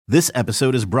This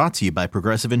episode is brought to you by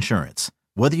Progressive Insurance.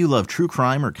 Whether you love true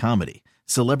crime or comedy,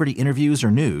 celebrity interviews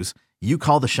or news, you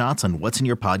call the shots on what's in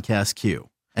your podcast queue.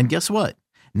 And guess what?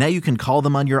 Now you can call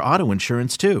them on your auto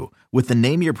insurance too with the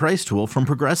Name Your Price tool from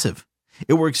Progressive.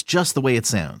 It works just the way it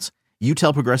sounds. You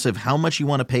tell Progressive how much you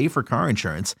want to pay for car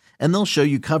insurance, and they'll show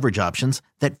you coverage options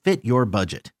that fit your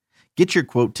budget. Get your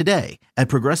quote today at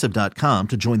Progressive.com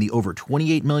to join the over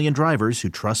 28 million drivers who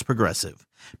trust Progressive.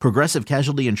 Progressive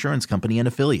Casualty Insurance Company and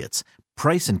Affiliates.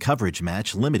 Price and coverage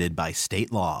match limited by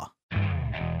state law.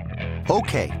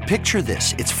 Okay, picture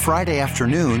this. It's Friday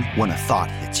afternoon when a thought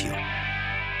hits you.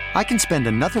 I can spend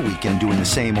another weekend doing the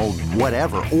same old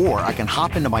whatever, or I can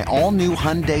hop into my all-new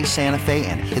Hyundai Santa Fe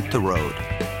and hit the road.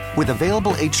 With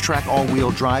available H-Track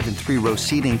all-wheel drive and 3-row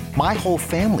seating, my whole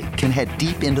family can head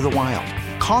deep into the wild.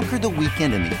 Conquer the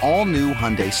weekend in the all-new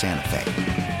Hyundai Santa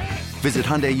Fe. Visit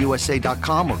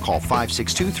HyundaiUSA.com or call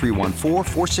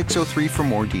 562-314-4603 for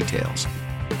more details.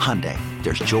 Hyundai,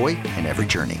 there's joy in every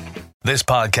journey. This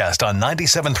podcast on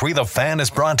 97.3 The Fan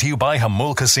is brought to you by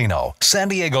Jamul Casino, San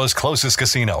Diego's closest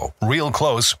casino. Real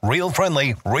close, real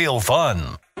friendly, real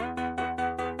fun.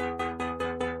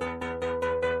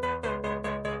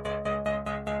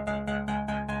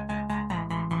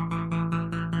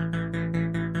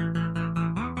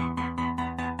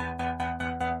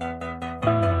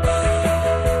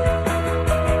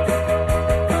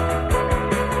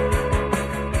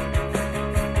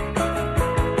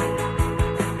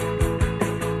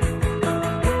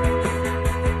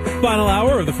 Final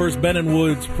hour of the first Ben and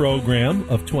Woods program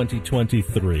of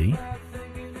 2023.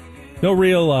 No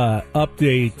real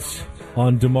update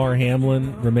on Damar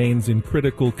Hamlin. Remains in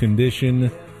critical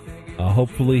condition.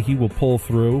 Hopefully he will pull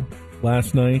through.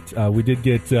 Last night we did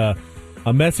get a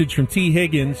message from T.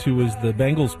 Higgins, who was the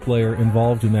Bengals player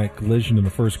involved in that collision in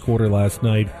the first quarter last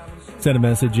night. Sent a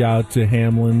message out to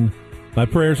Hamlin. My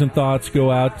prayers and thoughts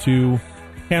go out to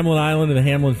Hamlin Island and the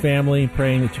Hamlin family,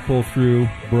 praying that you pull through,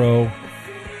 bro.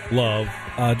 Love.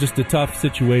 Just a tough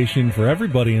situation for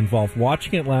everybody involved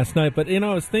watching it last night. But,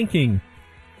 I was thinking,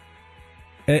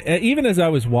 even as I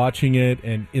was watching it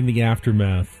and in the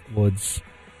aftermath, Woods,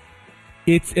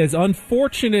 it's as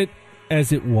unfortunate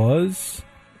as it was.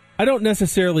 I don't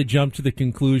necessarily jump to the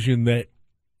conclusion that,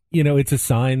 it's a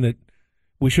sign that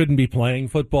we shouldn't be playing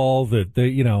football, that,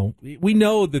 we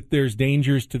know that there's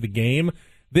dangers to the game.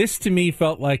 This, to me,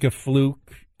 felt like a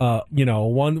fluke,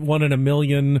 one in a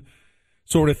million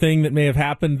sort of thing that may have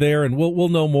happened there, and we'll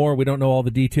know more. We don't know all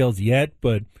the details yet,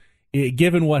 but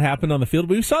given what happened on the field,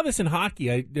 we saw this in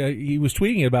hockey. He was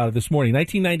tweeting about it this morning.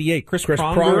 1998, Chris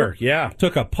Pronger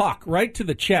took a puck right to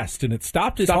the chest, and it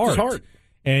stopped his heart.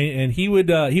 And he would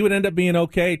end up being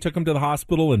okay. Took him to the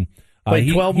hospital, and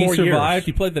he survived.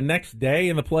 He played the next day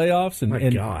in the playoffs,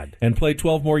 and played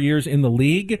 12 more years in the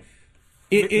league.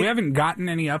 We haven't gotten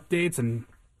any updates, and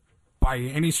by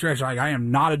any stretch, I am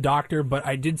not a doctor, but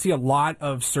I did see a lot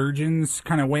of surgeons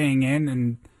kind of weighing in,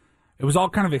 and it was all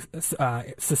kind of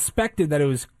suspected that it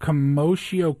was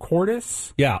commotio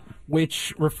cordis,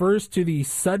 which refers to the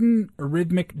sudden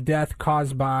arrhythmic death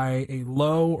caused by a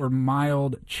low or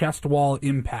mild chest wall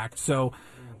impact. So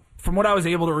from what I was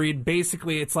able to read,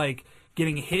 basically it's like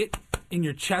getting hit in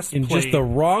your chest in plate, just the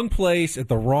wrong place at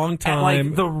the wrong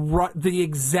time, at the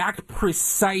exact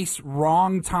precise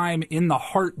wrong time in the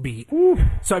heartbeat. Ooh.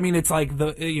 So I mean, it's like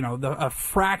a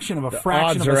fraction of a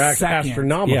odds of a are second.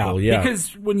 astronomical. Yeah,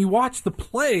 because when you watch the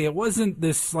play, it wasn't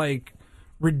this like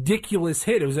ridiculous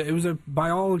hit. It was a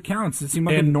by all accounts, it seemed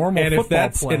like a normal football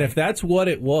play. And if that's what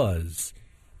it was,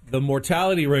 the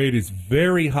mortality rate is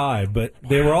very high. But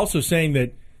they were also saying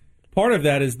that part of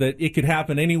that is that it could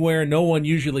happen anywhere. No one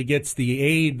usually gets the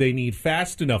aid they need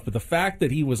fast enough. But the fact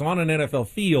that he was on an NFL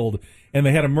field and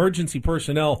they had emergency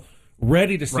personnel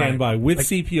ready to stand by with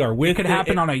CPR, with it could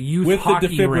happen on a youth with hockey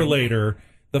the defibrillator, rink.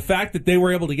 The fact that they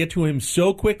were able to get to him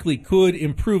so quickly could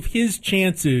improve his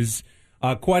chances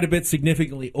quite a bit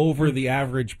significantly over the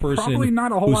average person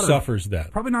who suffers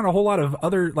that. Probably not a whole lot of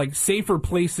other safer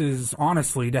places,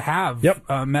 honestly, to have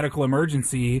a medical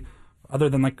emergency other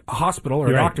than like a hospital or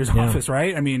a doctor's office,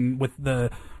 right? I mean, with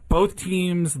both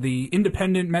teams, the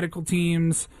independent medical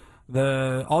teams,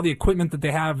 all the equipment that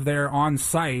they have there on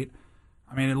site,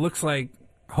 I mean, it looks like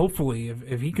hopefully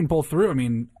if he can pull through, I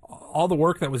mean, all the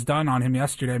work that was done on him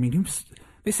yesterday, I mean,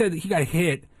 they said that he got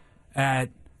hit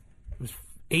at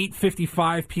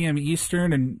 8:55 p.m.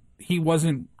 Eastern, and he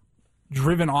wasn't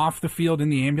driven off the field in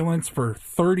the ambulance for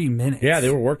 30 minutes. Yeah, they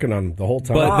were working on him the whole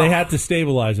time. But they had to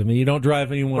stabilize him, and you don't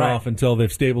drive anyone off until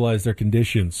they've stabilized their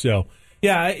conditions. So,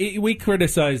 we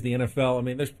criticize the NFL. I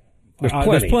mean, there's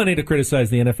plenty to criticize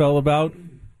the NFL about.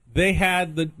 they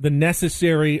had the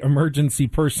necessary emergency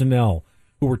personnel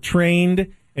who were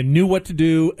trained and knew what to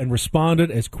do and responded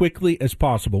as quickly as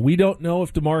possible. We don't know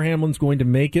if Damar Hamlin's going to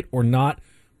make it or not,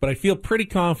 but I feel pretty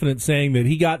confident saying that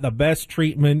he got the best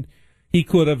treatment he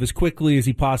could have as quickly as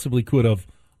he possibly could have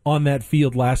on that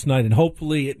field last night, and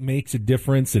hopefully it makes a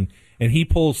difference and he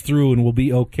pulls through and will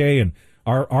be okay. And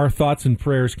our thoughts and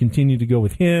prayers continue to go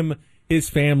with him, his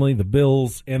family, the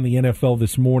Bills, and the NFL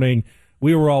this morning.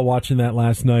 We were all watching that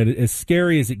last night. As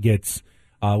scary as it gets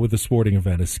with a sporting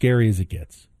event, as scary as it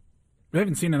gets. We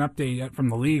haven't seen an update yet from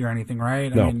the league or anything,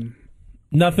 right? No. I mean,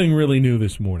 nothing really new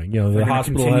this morning. The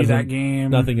hospital has that game.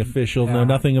 Nothing official. Yeah. No,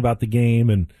 nothing about the game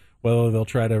and whether they'll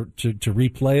try to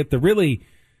replay it.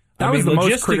 That was the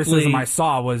most criticism I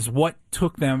saw was what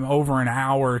took them over an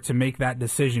hour to make that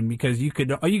decision, because you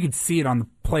could see it on the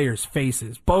players'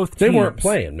 faces. Both teams, they weren't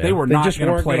playing, man. They were not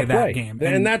going to play that game.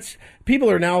 And that's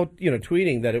people are now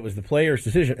tweeting that it was the players'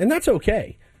 decision, and that's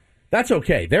okay. That's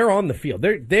okay. They're on the field.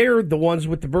 They're the ones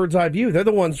with the bird's eye view. They're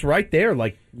the ones right there,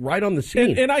 like right on the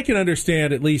scene. And I can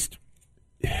understand at least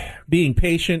being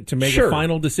patient to make a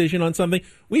final decision on something.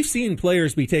 We've seen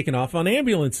players be taken off on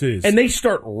ambulances. And they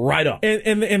start right up.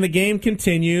 And the game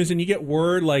continues, and you get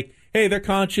word like, hey, they're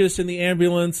conscious in the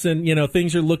ambulance, and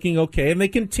things are looking okay, and they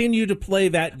continue to play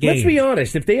that game. Let's be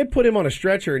honest. If they had put him on a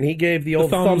stretcher and he gave the old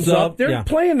thumbs up, they're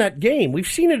playing that game. We've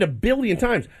seen it a billion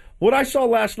times. What I saw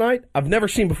last night, I've never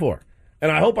seen before,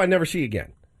 and I hope I never see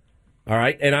again. All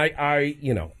right, and I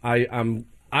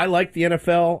like the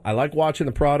NFL. I like watching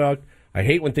the product. I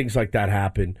hate when things like that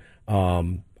happen.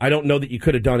 I don't know that you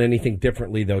could have done anything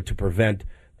differently, though, to prevent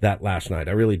that last night.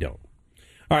 I really don't.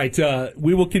 All right,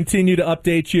 we will continue to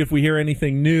update you if we hear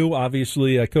anything new.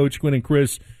 Obviously, Coach Quinn and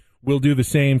Chris will do the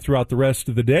same throughout the rest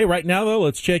of the day. Right now, though,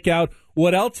 let's check out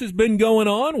what else has been going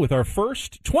on with our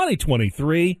first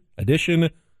 2023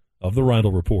 edition of the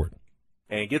Reindl Report.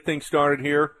 And get things started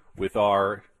here with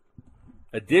our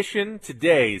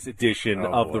today's edition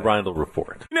of the Reindl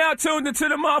Report. Now tuned into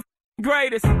the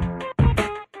greatest.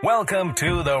 Welcome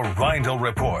to the Reindl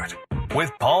Report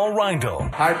with Paul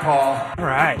Reindl. Hi, Paul. All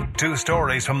right. 2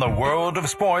 stories from the world of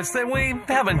sports that we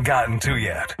haven't gotten to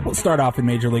yet. We'll start off in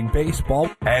Major League Baseball.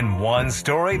 And 1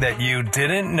 story that you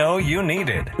didn't know you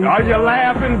needed. Are you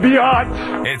laughing,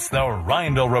 biatch? It's the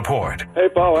Reindl Report. Hey,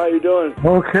 Paul, how you doing?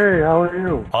 Okay, how are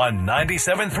you? On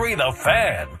 97.3 The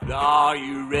Fan. Are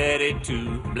you ready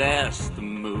to bless the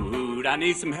mood? I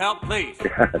need some help, please.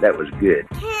 That was good.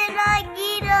 Can I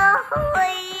get a yeah?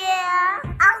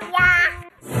 Oh, yeah.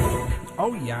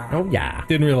 Oh, yeah. Oh, yeah.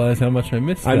 Didn't realize how much I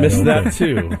missed that. I missed that,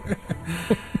 too.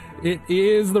 It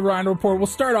is the Reindl Report. We'll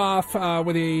start off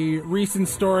with a recent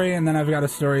story, and then I've got a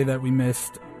story that we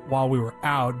missed while we were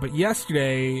out. But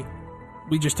yesterday,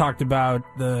 we just talked about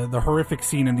the horrific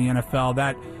scene in the NFL.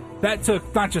 That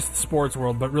took not just the sports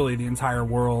world, but really the entire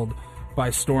world by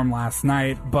storm last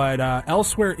night. But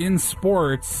elsewhere in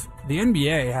sports, the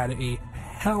NBA had a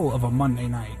hell of a Monday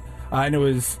night. And it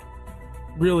was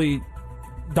really...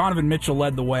 Donovan Mitchell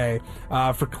led the way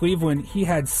for Cleveland. He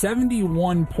had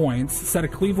 71 points, set a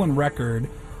Cleveland record,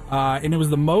 and it was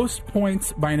the most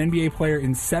points by an NBA player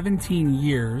in 17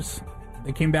 years.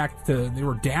 They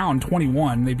were down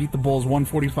 21. They beat the Bulls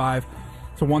 145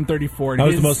 to 134. That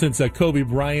was the most since Kobe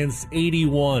Bryant's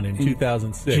 81 in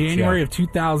 2006. January of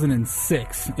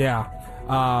 2006, yeah.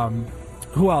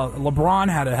 Who else? LeBron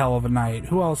had a hell of a night.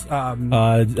 Who else?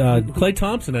 Klay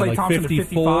Thompson had like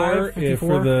 54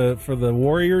 for the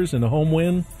Warriors in a home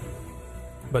win.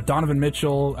 But Donovan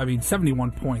Mitchell,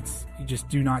 71 points. You just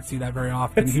do not see that very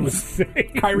often. That's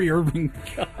insane. Kyrie Irving.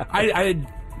 I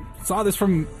saw this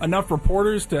from enough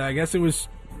reporters to, I guess it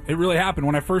really happened.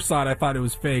 When I first saw it, I thought it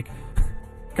was fake.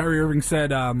 Kyrie Irving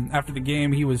said after the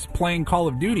game he was playing Call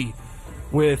of Duty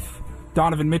with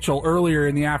Donovan Mitchell earlier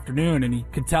in the afternoon, and he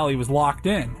could tell he was locked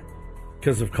in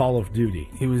because of Call of Duty.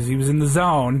 He was in the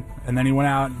zone, and then he went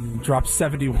out and dropped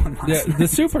 71 last night. The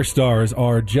superstars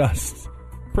are just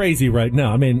crazy right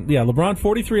now. LeBron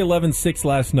 43-11-6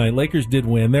 last night. Lakers did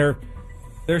win. They're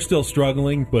still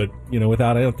struggling, but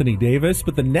without Anthony Davis.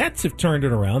 But the Nets have turned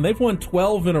it around. They've won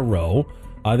 12 in a row.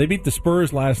 They beat the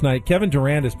Spurs last night. Kevin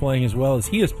Durant is playing as well as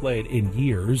he has played in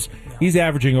years. He's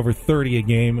averaging over 30 a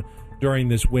game during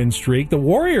this win streak. The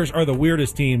Warriors are the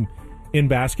weirdest team in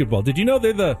basketball. Did you know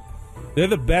they're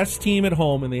the best team at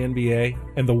home in the NBA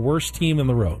and the worst team on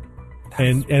the road?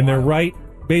 And they're right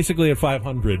basically at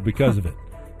 500 because of it.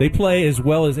 They play as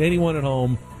well as anyone at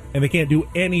home, and they can't do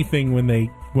anything when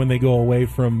they go away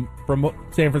from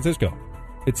San Francisco.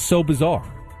 It's so bizarre.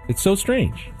 It's so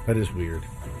strange. That is weird.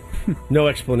 No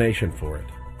explanation for it.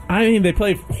 They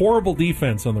play horrible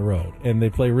defense on the road, and they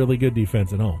play really good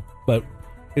defense at home. But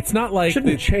It's not like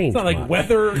Shouldn't change. It's not like much.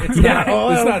 weather. It's Yeah,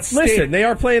 not. Listen, they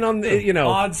are playing on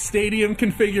odd stadium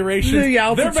configurations. The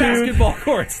altitude. They're basketball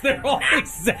courts. They're all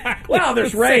exactly. Well,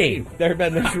 there's rain.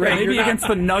 There's rain. Maybe against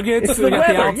the Nuggets. It's the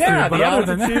weather. The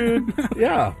altitude.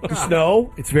 Yeah, the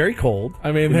snow. It's very cold.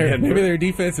 I mean, maybe their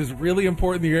defense is really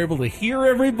important. That you're able to hear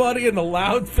everybody, and the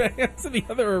loud fans in the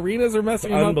other arenas are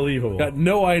messing them up. Unbelievable. Got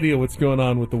no idea what's going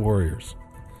on with the Warriors.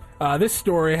 This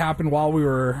story happened while we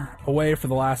were away for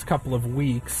the last couple of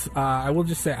weeks. I will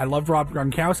just say I love Rob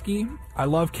Gronkowski. I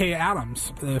love Kay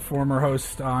Adams, the former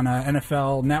host on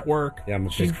NFL Network. Yeah, I'm a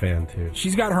big fan, too.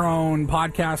 She's got her own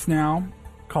podcast now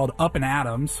called Up and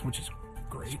Adams, which is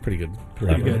great. Pretty good.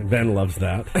 Pretty good. Ben loves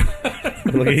that.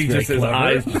 His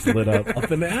eyes just lit up. Up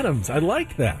and Adams. I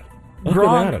like that.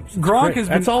 Gronk has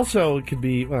been... That's also, it could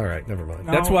be... All right, never mind.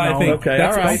 That's why I think... Okay,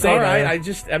 all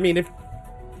right. I mean, if...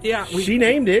 Yeah, she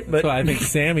named it, but so I think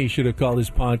Sammy should have called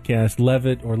his podcast "Love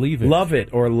It or Leave It." Love it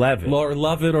or lev it. Or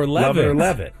love it or lev it. Love it or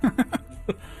lev it.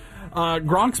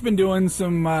 Gronk's been doing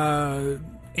some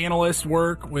analyst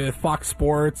work with Fox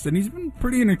Sports, and he's been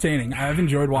pretty entertaining. I've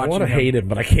enjoyed watching him. I want to hate him,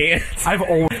 but I can't. I've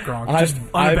always Gronk, just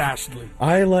unabashedly.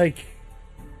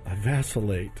 I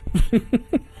vacillate.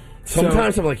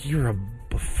 Sometimes I'm like, you're a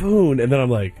buffoon, and then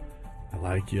I'm like, I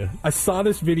like you. I saw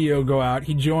this video go out.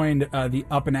 He joined the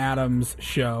Up and Adams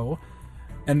show,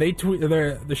 and they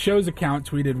the show's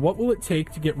account tweeted, "What will it take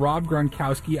to get Rob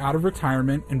Gronkowski out of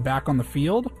retirement and back on the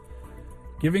field?"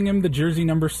 Giving him the jersey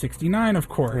number 69, of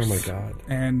course. Oh, my God.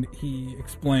 And he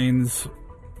explains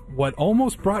what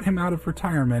almost brought him out of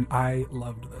retirement. I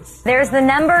loved this. There's the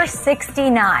number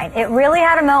 69. It really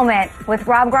had a moment with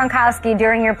Rob Gronkowski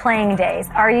during your playing days.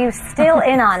 Are you still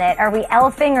in on it? Are we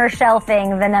elfing or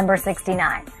shelving the number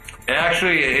 69?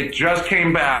 Actually, it just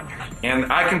came back.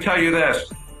 And I can tell you this.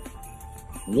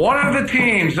 One of the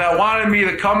teams that wanted me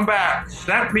to come back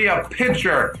sent me a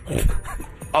picture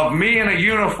of me in a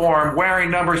uniform wearing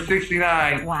number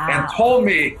 69 and told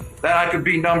me that I could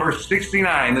be number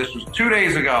 69. This was 2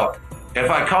 days ago. If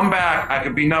I come back, I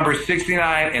could be number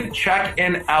 69 and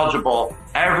check-in eligible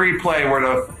every play where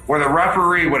the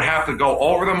referee would have to go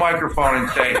over the microphone and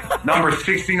say, number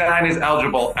 69 is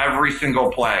eligible every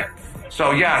single play.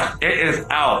 So, yes, it is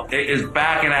out. It is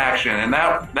back in action. And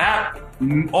that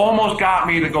almost got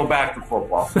me to go back to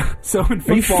football. So in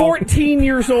football, are you 14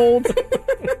 years old?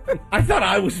 I thought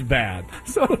I was bad.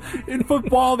 So in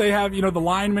football, they have, the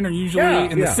linemen are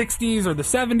usually in the 60s or the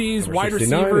 70s. Number wide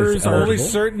 69 receivers are only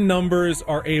certain numbers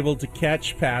are able to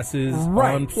catch passes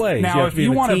on plays. Now, you have to be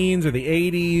in the want teens or the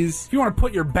 80s. If you want to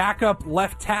put your backup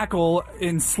left tackle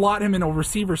and slot him in a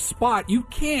receiver spot, you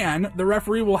can. The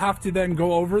referee will have to then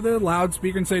go over the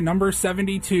loudspeaker and say number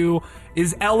 72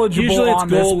 is eligible Usually it's on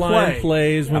this goal line play.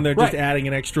 Plays when they're just adding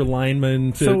an extra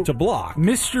lineman to block.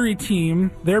 Mystery team,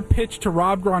 their pitch to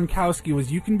Rob Gronkowski was,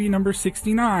 you can be number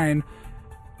 69,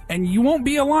 and you won't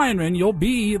be a lineman, you'll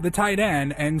be the tight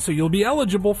end, and so you'll be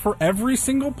eligible for every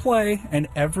single play, and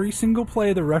every single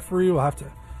play the referee will have to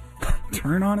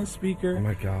turn on his speaker. Oh,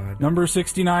 my God. Number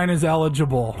 69 is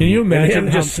eligible. Can you imagine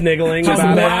him just sniggling how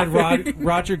about mad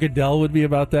Roger Goodell would be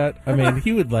about that? I mean,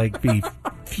 he would be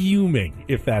fuming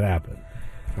if that happened.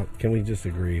 Can we just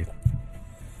agree?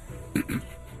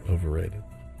 Overrated.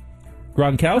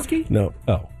 Gronkowski? No.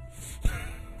 Oh.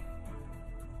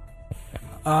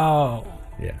 Oh.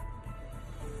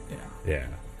 Yeah.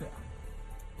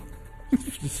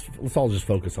 Let's all just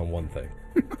focus on one thing.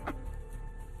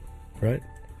 Right?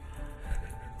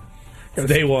 It's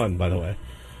day one, by the way.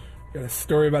 Got a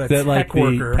story about a tech like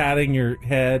worker. Patting your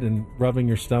head and rubbing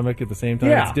your stomach at the same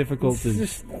time? Yeah. It's difficult to do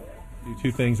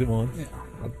two things at once. Yeah.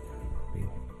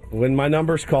 When my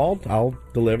number's called, I'll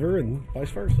deliver and vice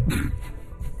versa.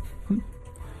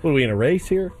 What, are we in a race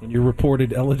here? When you're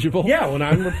reported eligible? Yeah, when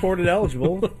I'm reported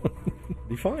eligible,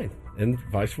 be fine. And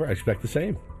vice versa. I expect the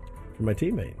same from my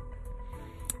teammate.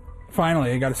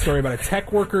 Finally, I got a story about a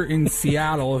tech worker in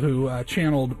Seattle who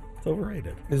channeled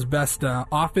overrated his best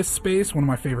Office Space, one of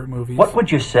my favorite movies. What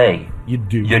would you say you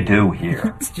do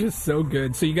here? It's just so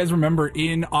good. So you guys remember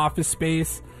in Office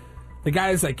Space, the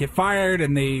guys that get fired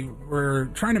and they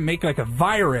were trying to make like a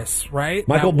virus, right?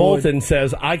 Michael Bolton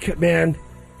says, I could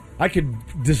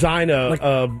design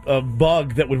a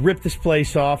bug that would rip this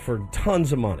place off for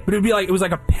tons of money. But it was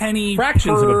like a penny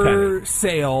fractions per of a penny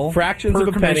sale, fractions per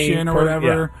of a penny commission or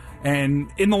whatever. Yeah.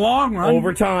 And in the long run,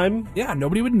 over time,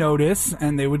 nobody would notice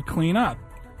and they would clean up.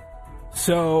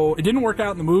 So it didn't work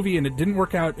out in the movie, and it didn't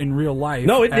work out in real life.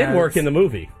 No, it did work in the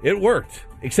movie. It worked,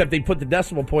 except they put the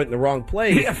decimal point in the wrong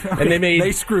place, and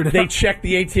they screwed it. They checked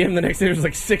the ATM the next day. There was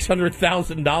like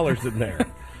 $600,000 in there.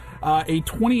 A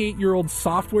 28-year-old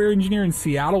software engineer in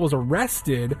Seattle was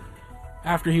arrested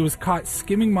after he was caught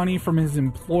skimming money from his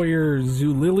employer,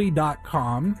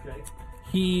 Zulily.com.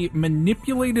 He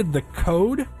manipulated the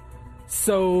code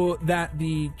so that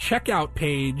the checkout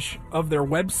page of their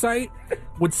website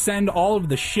would send all of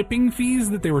the shipping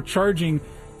fees that they were charging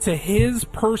to his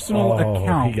personal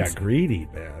account. He got greedy,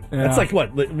 man. Yeah. That's like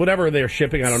whatever they're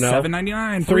shipping, I don't know.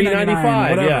 $7.99, $3.95,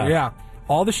 whatever. Yeah.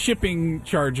 All the shipping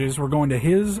charges were going to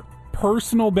his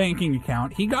personal banking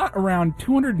account. He got around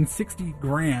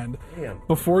 $260,000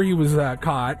 before he was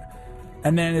caught.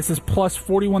 And then it says plus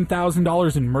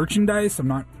 $41,000 in merchandise. I'm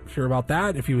not sure about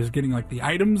that, if he was getting like the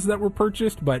items that were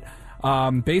purchased, but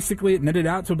basically it netted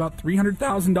out to about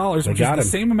 $300,000, which is the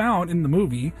same amount in the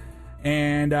movie.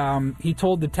 And he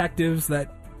told detectives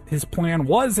that his plan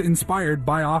was inspired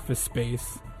by Office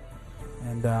Space.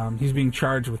 And he's being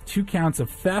charged with 2 counts of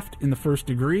theft in the first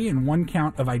degree and 1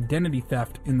 count of identity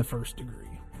theft in the first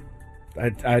degree.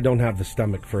 I don't have the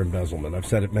stomach for embezzlement. I've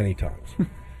said it many times.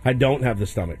 I don't have the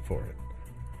stomach for it.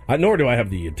 Nor do I have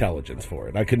the intelligence for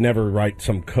it. I could never write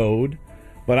some code,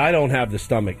 but I don't have the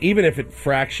stomach, even if it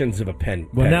fractions of a pen.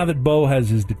 Well, now that Bo has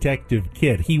his detective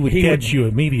kit, he would catch you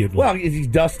immediately. Well, he's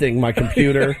dusting my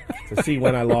computer to see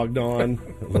when I logged on.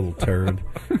 A little turd.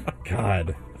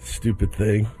 God, stupid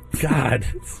thing. God,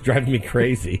 it's driving me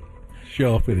crazy.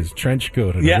 Show up in his trench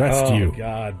coat and arrest you. Oh,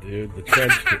 God, dude.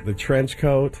 The trench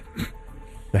coat,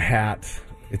 the hat.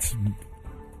 It's...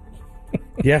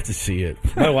 You have to see it.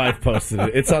 My wife posted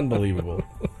it. It's unbelievable.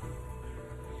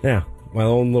 Yeah, my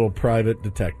own little private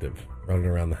detective running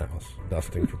around the house,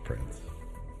 dusting for prints.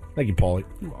 Thank you, Paulie.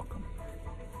 You're welcome.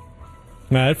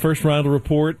 All right, first round of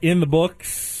report in the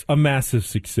books. A massive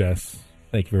success.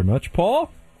 Thank you very much,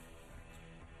 Paul.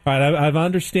 All right, I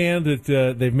understand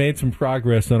that they've made some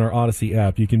progress on our Odyssey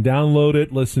app. You can download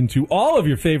it, listen to all of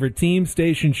your favorite team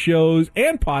station shows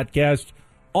and podcasts,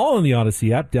 all in the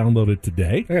Odyssey app. Download it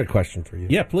today. I got a question for you.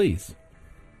 Yeah, please.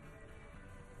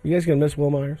 You guys going to miss Will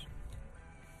Myers?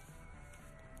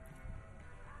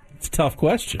 It's a tough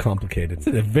question. Complicated. It's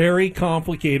a very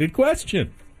complicated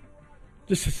question.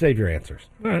 Just to save your answers.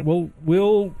 All right, well,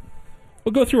 we'll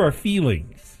go through our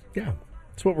feelings. Yeah,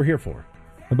 that's what we're here for.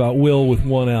 About Will with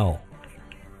one L.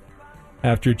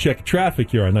 After check of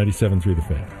traffic here on 97.3 The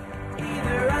Fan.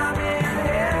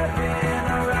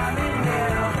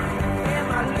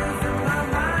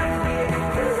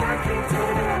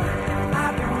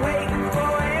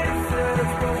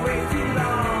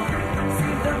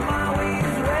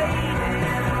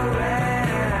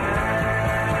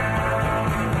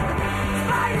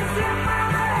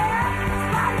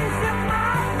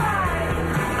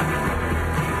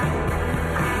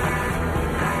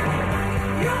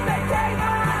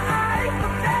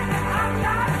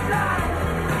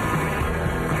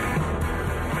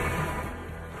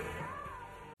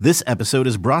 This episode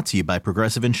is brought to you by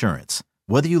Progressive Insurance.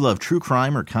 Whether you love true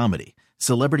crime or comedy,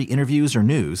 celebrity interviews or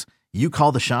news, you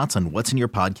call the shots on what's in your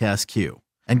podcast queue.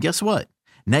 And guess what?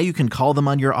 Now you can call them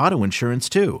on your auto insurance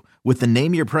too with the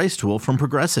Name Your Price tool from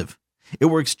Progressive. It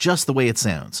works just the way it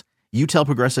sounds. You tell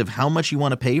Progressive how much you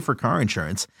want to pay for car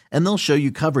insurance, and they'll show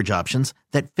you coverage options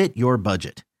that fit your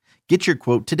budget. Get your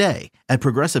quote today at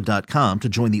Progressive.com to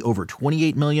join the over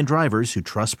 28 million drivers who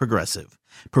trust Progressive.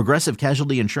 Progressive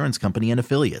Casualty Insurance Company and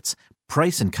Affiliates.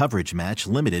 Price and coverage match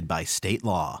limited by state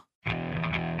law.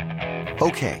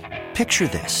 Okay, picture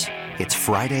this. It's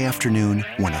Friday afternoon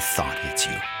when a thought hits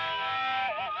you.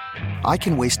 I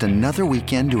can waste another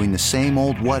weekend doing the same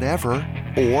old whatever,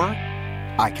 or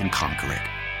I can conquer it.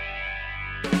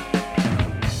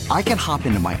 I can hop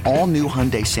into my all-new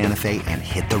Hyundai Santa Fe and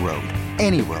hit the road.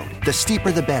 Any road. The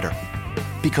steeper, the better.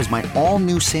 Because my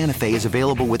all-new Santa Fe is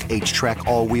available with H-Track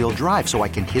all-wheel drive, so I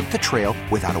can hit the trail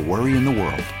without a worry in the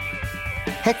world.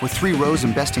 Heck, with 3 rows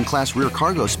and best-in-class rear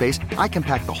cargo space, I can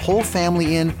pack the whole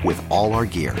family in with all our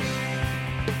gear.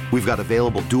 We've got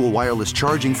available dual wireless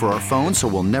charging for our phones, so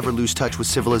we'll never lose touch with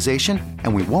civilization,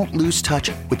 and we won't lose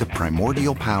touch with the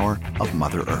primordial power of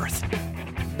Mother Earth.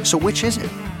 So which is it?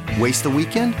 Waste the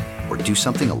weekend or do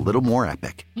something a little more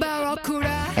epic?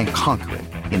 And conquer it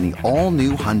in the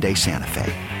all-new Hyundai Santa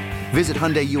Fe. Visit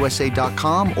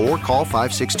HyundaiUSA.com or call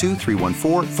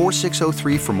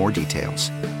 562-314-4603 for more details.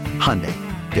 Hyundai,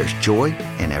 there's joy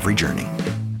in every journey.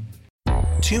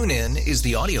 TuneIn is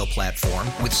the audio platform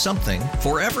with something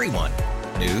for everyone.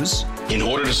 News. In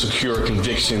order to secure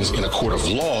convictions in a court of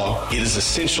law, it is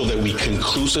essential that we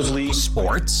conclusively.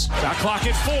 Sports. Got clock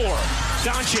at 4.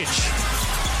 Doncic.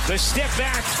 The step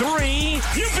back 3.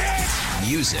 You bet.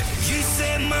 Music. You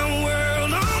set my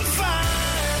world on fire.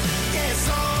 Yes,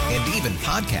 and even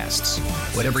podcasts.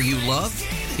 Whatever you love,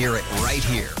 hear it right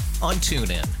here on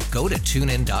TuneIn. Go to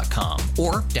TuneIn.com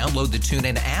or download the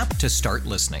TuneIn app to start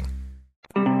listening.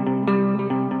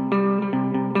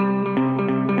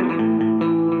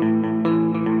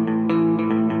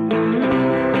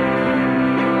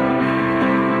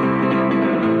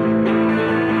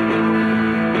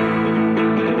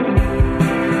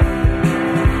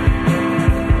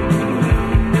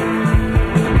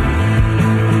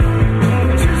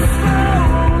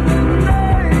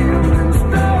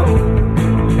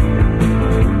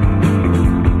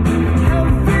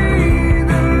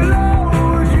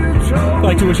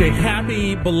 To wish a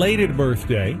happy belated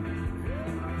birthday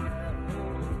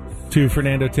to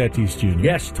Fernando Tatis Jr.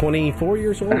 Yes, 24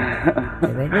 years old.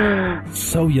 Right?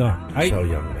 So young. So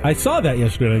young, man. I saw that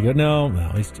yesterday. I go,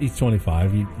 no, he's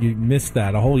 25. You missed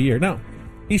that a whole year. No,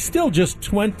 he's still just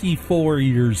 24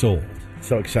 years old.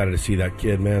 So excited to see that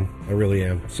kid, man. I really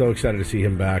am. So excited to see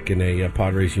him back in a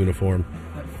Padres uniform.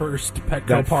 First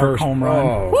Petco Park home run.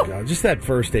 Oh, God. Just that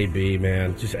first AB,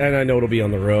 man. And I know it'll be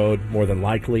on the road, more than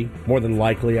likely,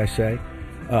 I say.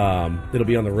 It'll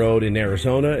be on the road in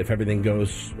Arizona if everything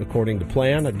goes according to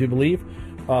plan, I do believe.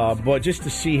 But just to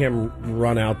see him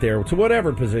run out there to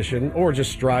whatever position or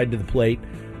just stride to the plate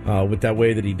with that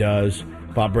way that he does.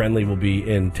 Bob Brenly will be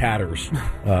in tatters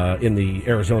in the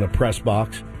Arizona press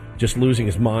box, just losing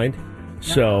his mind.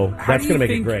 So that's going to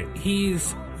make it great.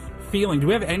 He's feeling? Do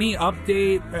we have any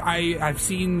update? I've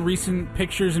seen recent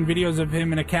pictures and videos of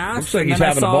him in a cast. Looks like he's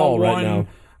having a ball right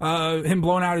now. Him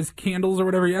blowing out his candles or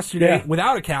whatever yesterday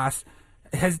without a cast.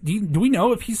 Do we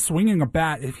know if he's swinging a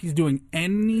bat, if he's doing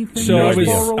anything? So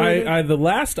the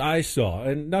last I saw,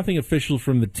 and nothing official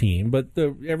from the team, but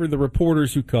the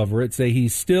reporters who cover it say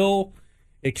he's still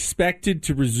expected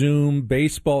to resume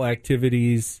baseball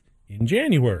activities in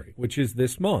January, which is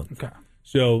this month. Okay.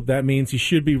 So that means he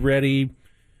should be ready,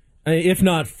 if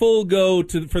not full go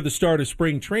for the start of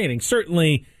spring training,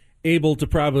 certainly able to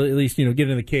probably at least get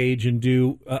in the cage and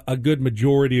do a good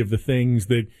majority of the things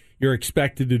that you're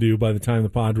expected to do by the time the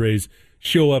Padres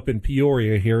show up in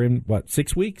Peoria here in,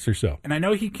 6 weeks or so. And I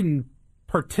know he can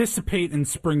participate in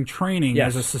spring training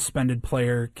as a suspended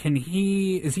player.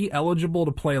 Is he eligible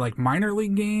to play like minor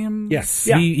league games? Yes,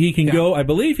 he can go. I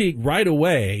believe right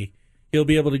away he'll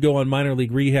be able to go on minor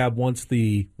league rehab once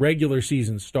the regular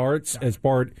season starts as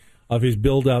part of his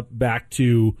build-up back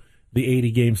to the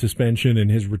 80-game suspension and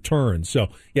his return. So,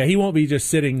 he won't be just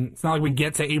sitting. It's not like we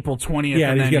get to April 20th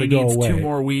and then he needs away. 2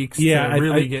 more weeks to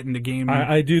really get into game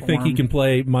I do form. think he can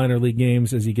play minor league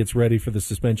games as he gets ready for the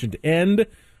suspension to end.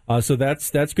 So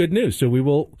that's good news. So we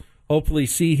will hopefully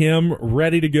see him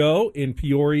ready to go in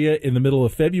Peoria in the middle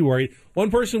of February. One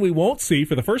person we won't see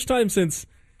for the first time since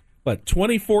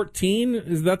 2014?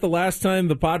 Is that the last time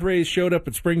the Padres showed up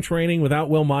at spring training without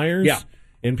Will Myers? Yeah.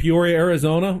 In Peoria,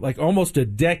 Arizona, almost a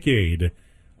decade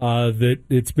that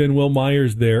it's been Will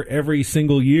Myers there every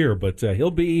single year. But he'll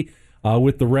be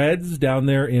with the Reds down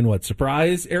there in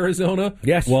Surprise, Arizona.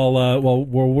 Yes. While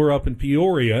we're up in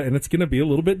Peoria, and it's going to be a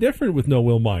little bit different with no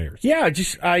Will Myers. Yeah,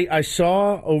 I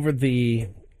saw over the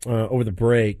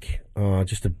break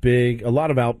just a lot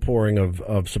of outpouring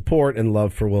of support and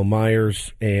love for Will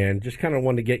Myers, and just kind of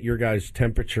wanted to get your guys'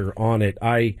 temperature on it.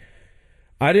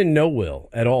 I didn't know Will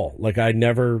at all. I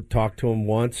never talked to him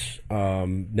once,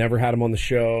 never had him on the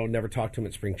show, never talked to him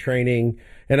at spring training.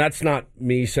 And that's not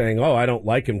me saying, I don't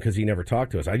like him because he never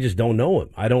talked to us. I just don't know him.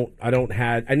 I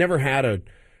never had a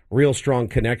real strong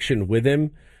connection with him.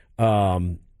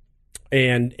 I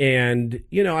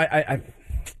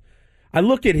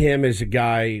look at him as a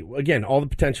guy, again, all the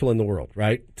potential in the world,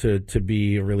 right? To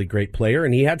be a really great player.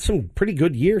 And he had some pretty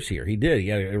good years here. He did. He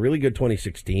had a really good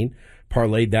 2016.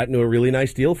 Parlayed that into a really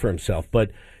nice deal for himself.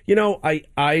 But, I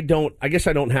guess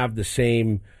I don't have the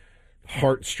same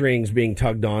heartstrings being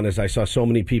tugged on as I saw so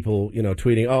many people,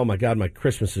 tweeting, oh my God, my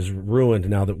Christmas is ruined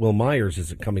now that Will Myers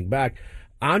isn't coming back.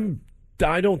 I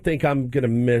don't think I'm going to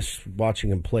miss watching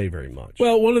him play very much.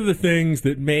 Well, one of the things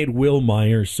that made Will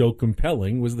Myers so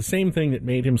compelling was the same thing that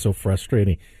made him so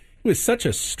frustrating. He was such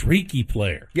a streaky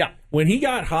player. Yeah. When he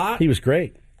got hot, he was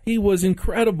great. He was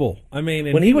incredible. I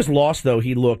mean, when he was lost, though,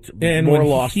 he looked more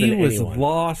lost than anyone. When he was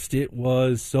lost, it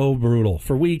was so brutal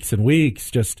for weeks and weeks,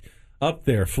 just up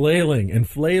there flailing and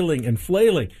flailing and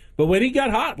flailing. But when he got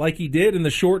hot, like he did in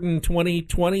the shortened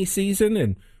 2020 season,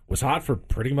 and was hot for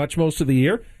pretty much most of the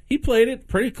year, he played it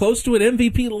pretty close to an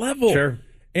MVP level. Sure.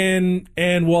 And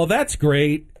while that's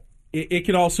great, it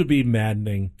can also be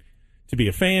maddening to be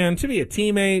a fan, to be a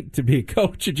teammate, to be a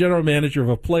coach, a general manager of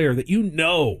a player that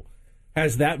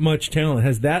has that much talent,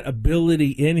 has that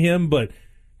ability in him, but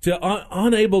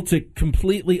unable to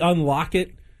completely unlock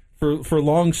it for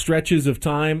long stretches of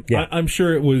time. Yeah. I'm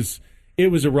sure it was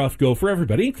it was a rough go for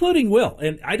everybody, including Will.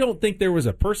 And I don't think there was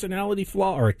a personality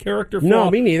flaw or a character flaw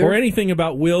no, me neither. or anything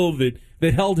about Will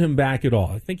that held him back at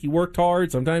all. I think he worked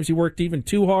hard. Sometimes he worked even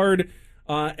too hard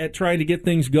at trying to get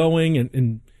things going.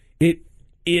 And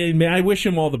I wish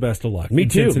him all the best of luck. Me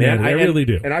too, Cincinnati. man. I really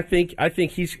do. And I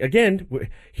think he's, again,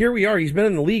 here we are. He's been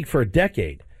in the league for a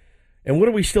decade. And what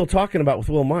are we still talking about with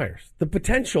Will Myers? The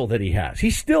potential that he has. He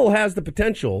still has the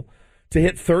potential to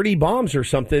hit 30 bombs or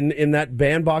something in that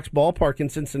bandbox ballpark in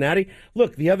Cincinnati.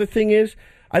 Look, the other thing is,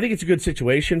 I think it's a good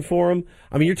situation for him.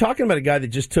 I mean, you're talking about a guy that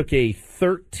just took a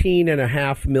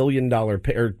 $13.5 million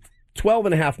pay, or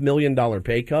 $12.5 million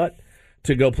pay cut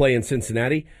to go play in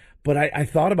Cincinnati. But I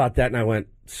thought about that and I went,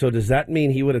 so does that mean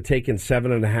he would have taken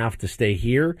 7.5 to stay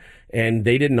here, and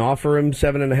they didn't offer him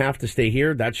 7.5 to stay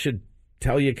here? That should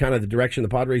tell you kind of the direction the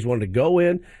Padres wanted to go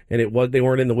in, and they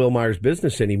weren't in the Will Myers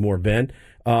business anymore, Ben.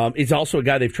 He's also a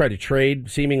guy they've tried to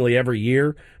trade seemingly every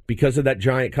year because of that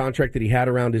giant contract that he had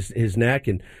around his neck,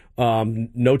 and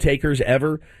no takers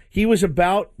ever. He was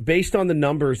about, based on the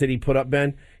numbers that he put up,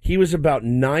 Ben, he was about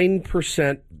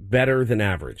 9% better than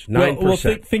average. 9%. Well,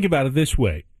 think about it this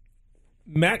way.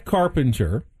 Matt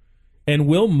Carpenter and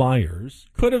Will Myers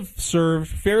could have served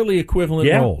fairly equivalent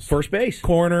roles. First base.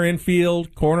 Corner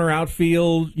infield, corner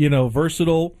outfield,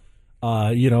 versatile,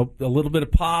 a little bit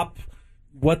of pop,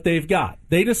 what they've got.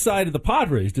 The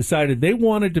Padres decided they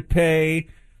wanted to pay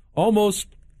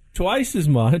almost twice as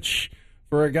much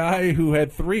for a guy who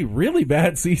had 3 really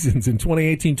bad seasons in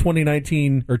 2018,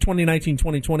 2019, or 2019,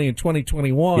 2020, and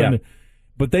 2021. Yeah.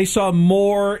 But they saw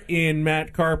more in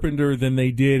Matt Carpenter than they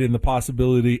did in the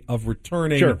possibility of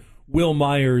returning Will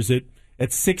Myers at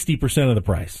 60% of the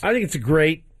price. I think it's a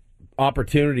great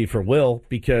opportunity for Will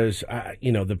because,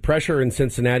 the pressure in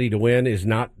Cincinnati to win is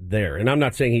not there. And I'm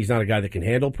not saying he's not a guy that can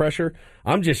handle pressure.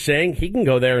 I'm just saying he can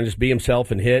go there and just be himself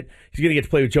and hit. He's going to get to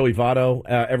play with Joey Votto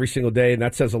every single day, and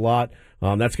that says a lot.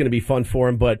 That's going to be fun for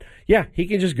him. But, yeah, he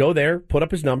can just go there, put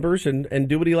up his numbers, and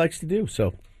do what he likes to do.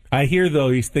 So I hear, though,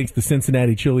 he thinks the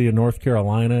Cincinnati Chili in North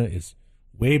Carolina is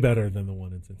way better than the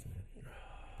one in Cincinnati.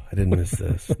 I didn't miss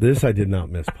this. This I did not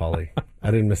miss, Paulie. I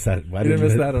didn't miss that. I didn't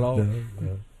miss that at all?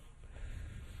 No,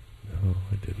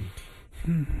 I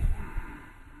didn't.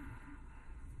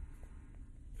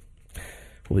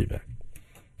 We'll be back.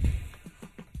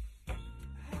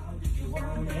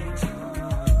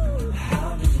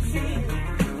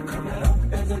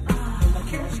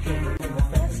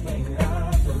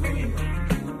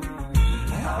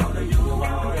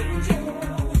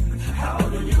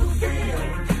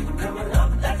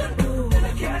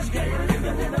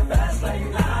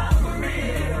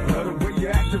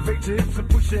 Your hips and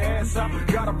push your ass out.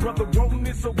 Got a brother wanting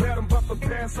it so bad I'm about to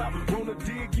pass out. Wanna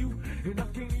dig you, and I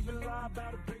can't even lie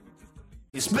about it, baby.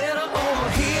 It's better over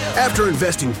here. After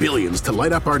investing billions to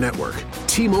light up our network,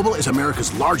 T-Mobile is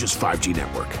America's largest 5G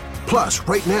network. Plus,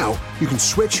 right now, you can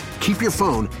switch, keep your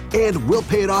phone, and we'll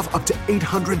pay it off up to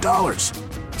 $800.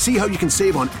 See how you can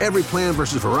save on every plan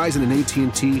versus Verizon and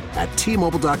AT&T at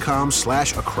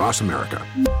T-Mobile.com/across America.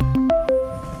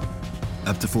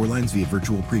 Up to 4 lines via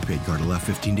virtual prepaid card. Allow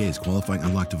 15 days. Qualifying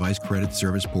unlocked device credit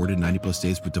service ported 90+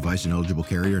 states with device and eligible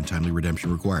carrier and timely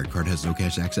redemption required. Card has no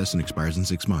cash access and expires in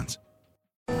 6 months.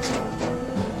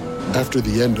 After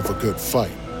the end of a good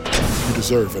fight, you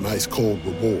deserve an ice-cold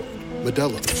reward.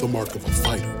 Modelo is the mark of a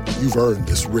fighter. You've earned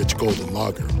this rich golden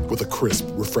lager with a crisp,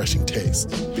 refreshing taste.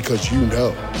 Because you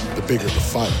know, the bigger the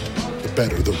fight, the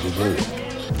better the reward.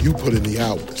 You put in the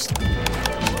hours,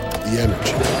 the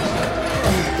energy,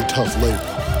 the tough labor.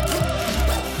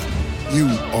 You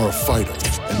are a fighter,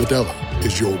 and Modelo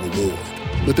is your reward.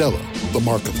 Modelo, the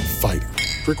mark of a fighter.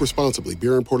 Drink responsibly.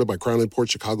 Beer imported by Crown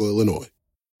Imports, Chicago, Illinois.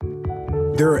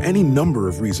 There are any number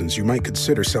of reasons you might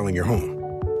consider selling your home.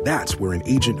 That's where an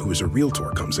agent who is a realtor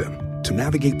comes in to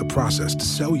navigate the process to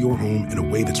sell your home in a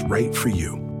way that's right for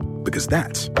you. Because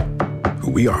that's who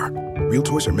we are.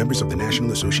 Realtors are members of the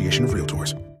National Association of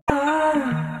Realtors.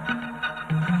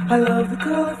 I love the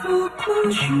colorful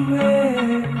clothes you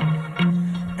wear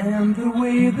and the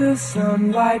way the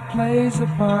sunlight plays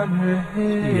upon her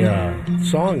hair. The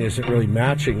song isn't really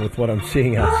matching with what I'm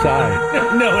seeing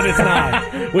outside. No, it is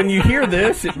not. When you hear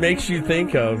this, it makes you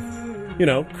think of,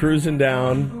 cruising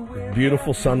down,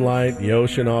 beautiful sunlight, the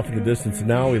ocean off in the distance. And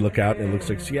now we look out and it looks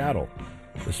like Seattle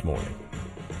this morning.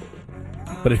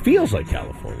 But it feels like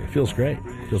California. It feels great.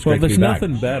 There's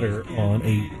nothing better on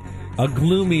a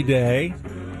gloomy day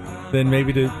than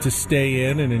maybe to stay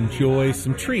in and enjoy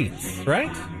some treats, right?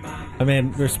 I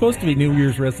mean, there's supposed to be New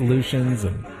Year's resolutions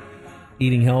and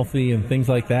eating healthy and things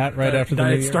like that right after the New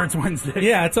Year. It starts Wednesday.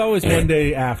 Yeah, it's always one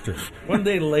day after. One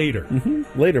day later.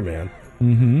 Mm-hmm. Later, man.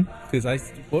 Mm-hmm.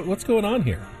 Because what's going on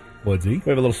here, Woodsy? We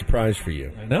have a little surprise for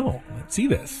you. I know. Let's see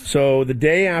this. So the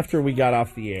day after we got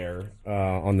off the air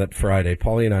on that Friday,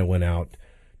 Paulie and I went out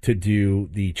to do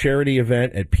the charity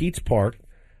event at Pete's Park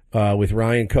with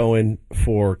Ryan Cohen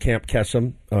for Camp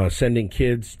Kesem, sending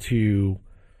kids to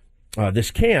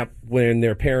this camp when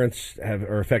their parents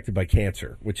are affected by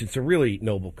cancer, which is a really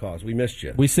noble cause. We missed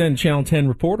you. We sent Channel 10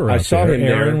 reporter out I saw there. him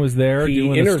there. Aaron was there he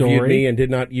doing a interviewed story. me and did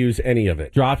not use any of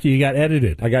it. Dropped you. You got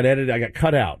edited. I got edited. I got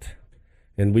cut out.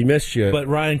 And we missed you. But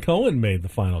Ryan Cohen made the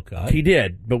final cut. He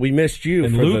did, but we missed you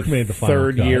and for Luke the made the final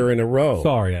third cut. year in a row.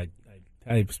 Sorry,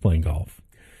 I was playing golf.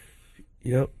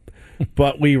 Yep.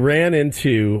 But we ran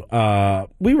into a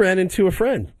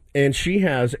friend, and she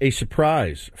has a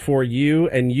surprise for you,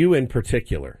 and you in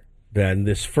particular, Ben,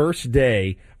 this first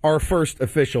day, our first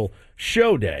official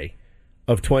show day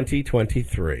of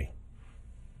 2023.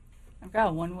 I've got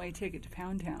a one-way ticket to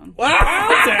Pound Town.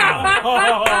 Pound Town!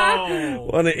 Oh.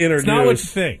 Want to introduce... It's not what you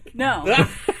think. No.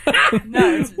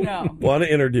 No. Want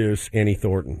to introduce Annie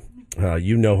Thornton.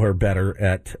 You know her better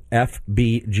at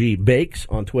FBG Bakes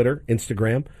on Twitter,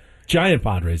 Instagram. Giant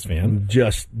Padres fan.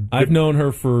 I've known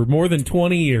her for more than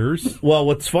 20 years. Well,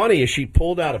 what's funny is she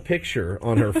pulled out a picture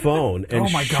on her phone and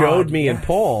showed me and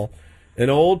Paul an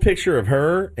old picture of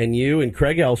her and you and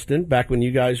Craig Elston back when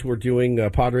you guys were doing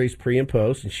Padres pre and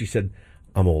post. And she said,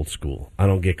 I'm old school. I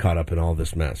don't get caught up in all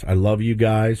this mess. I love you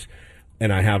guys,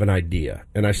 and I have an idea.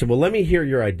 And I said, well, let me hear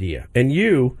your idea. And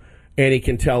you... Annie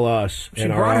can tell us. She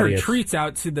brought her treats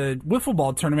out to the wiffle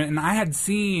ball tournament, and I had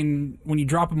seen when you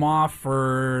drop them off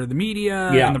for the media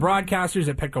and the broadcasters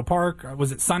at Petco Park.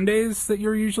 Was it Sundays that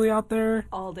you're usually out there?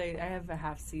 All day. I have a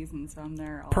half season, so I'm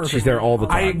there all Perfect. She's there all the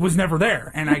time. I was never there,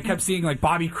 and I kept seeing like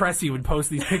Bobby Cressy would post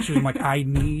these pictures. I'm like, I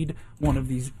need one of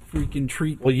these freaking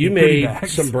treat. Well, you made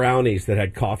some brownies that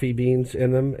had coffee beans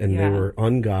in them, and they were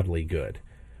ungodly good.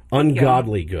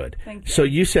 Ungodly good. Thank you. So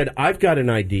you said, I've got an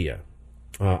idea.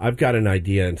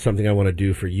 And something I want to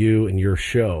do for you and your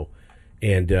show.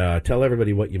 And tell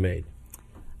everybody what you made.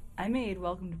 I made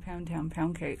Welcome to Pound Town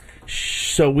pound cake.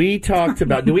 So we talked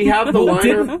about, do we have the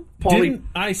liner? Didn't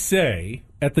I say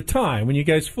at the time when you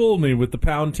guys fooled me with the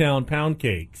Pound Town pound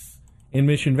cakes in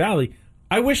Mission Valley,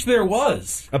 I wish there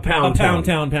was a Pound Town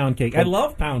pound cake. I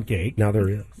love pound cake. Now there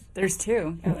is. There's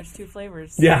two. Yeah, there's two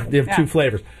flavors. Yeah, they have two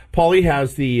flavors. Paulie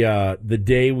has the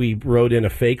day we wrote in a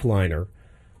fake liner.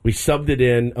 We subbed it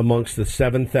in amongst the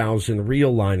 7,000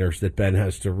 real liners that Ben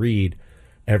has to read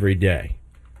every day.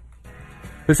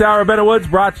 This hour of Ben and Woods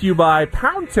brought to you by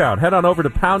Pound Town. Head on over to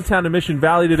Pound Town in Mission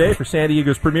Valley today for San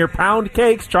Diego's premier pound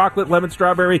cakes, chocolate, lemon,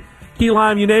 strawberry, key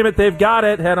lime, you name it, they've got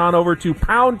it. Head on over to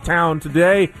Pound Town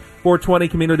today, 420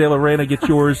 Camino de la Reina. Get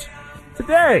yours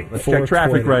today. Let's check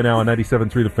traffic right now on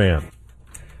 97.3 The Fan.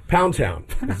 Pound Town.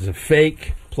 This is a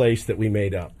fake place that we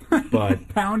made up. But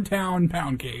Pound Town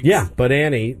pound cakes. Yeah, but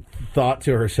Annie thought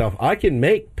to herself, I can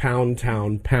make Pound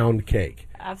Town pound cake.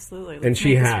 Absolutely. And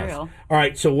she has. All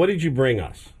right, so what did you bring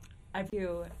us? I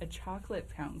do a chocolate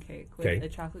pound cake with a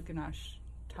chocolate ganache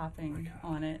topping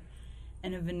on it,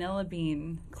 and a vanilla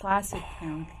bean classic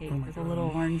pound cake with a little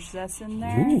orange zest in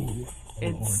there. Ooh,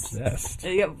 it's orange zest.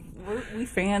 Yeah, we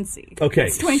fancy. Okay.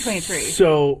 It's 2023.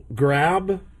 So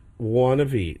grab one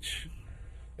of each.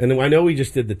 And I know we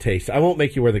just did the taste. I won't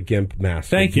make you wear the GIMP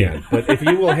mask Thank again. you. But if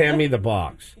you will hand me the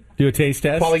box. Do a taste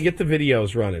test? Paulie, get the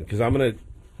videos running, because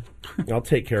I'll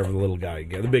take care of the little guy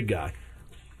again, the big guy.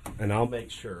 And I'll make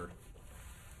sure.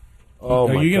 Oh,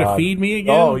 Are you going to feed me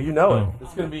again? Oh, you know it.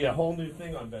 It's going to be a whole new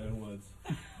thing on Ben and Woods.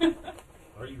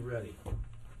 Are you ready?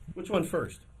 Which one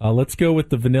first? Let's go with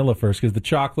the vanilla first, because the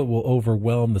chocolate will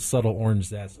overwhelm the subtle orange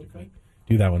zest. Okay.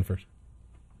 Do that one first.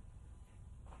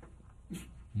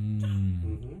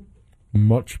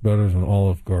 Much better than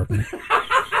Olive Garden.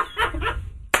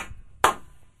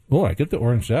 Oh, I get the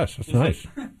orange zest. That's nice.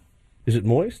 Is it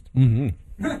moist?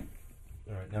 Mm-hmm. All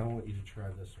right, now I want you to try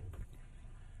this one.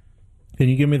 Can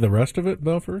you give me the rest of it,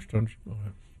 though, first?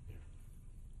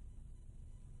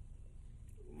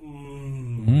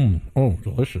 Oh,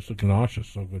 delicious. The ganache is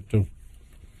so good, too.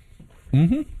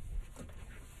 Mm-hmm.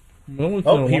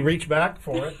 Oh, he reached back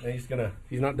for it. And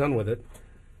he's not done with it.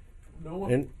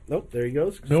 Nope, there he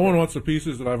goes. No one wants the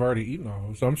pieces that I've already eaten all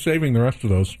of, so I'm saving the rest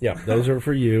of those. Yeah, those are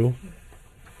for you.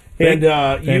 And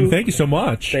thank you so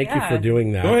much. Thank you for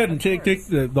doing that. Go ahead and take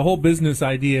the whole business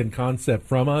idea and concept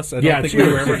from us. I don't think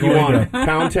we were ever going to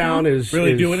Pound Town is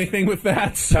really do anything with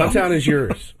that. So. Pound Town is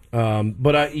yours.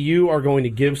 But you are going to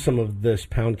give some of this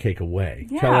pound cake away.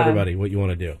 Yeah. Tell everybody what you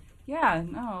want to do. Yeah,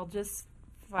 no, just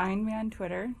find me on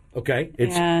Twitter. Okay,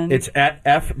 it's at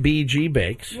FBG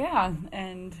Bakes. Yeah,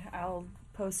 and I'll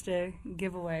post a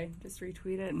giveaway. Just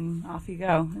retweet it and off you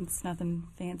go. It's nothing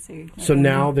fancy. So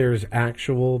now there's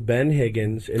actual Ben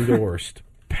Higgins endorsed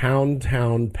Pound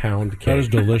Town Pound Cake. That is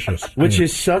delicious. Which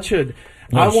is such a...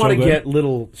 I want to get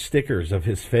little stickers of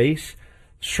his face,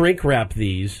 shrink wrap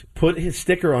these, put his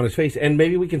sticker on his face, and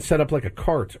maybe we can set up like a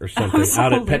cart or something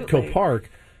out at Petco Park,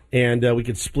 and we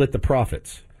could split the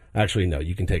profits. Actually, no,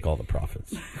 you can take all the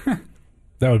profits.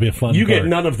 That would be a fun. You cart. get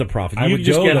none of the profits. I You would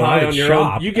just go, get though. high I on would your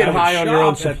shop. own. You get I would high on your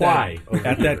own shop supply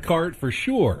at that cart for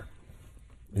sure.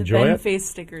 The Enjoy Ben it? face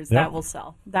stickers, Yep. that will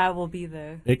sell. That will be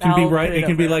the... It can be that'll right. put It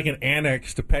can be over. like an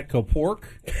annex to Petco Pork,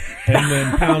 and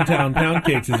then Pound Town Pound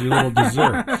Cakes is your little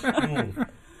dessert. Got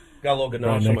a little ganache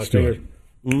Right on my next to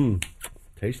fingers.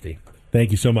 Tasty. Thank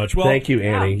you so much. Well, Thank you,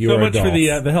 Annie. You so are much for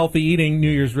adults. the healthy eating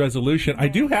New Year's resolution. I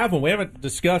do have one. We haven't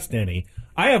discussed any.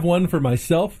 I have one for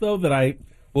myself, though, that I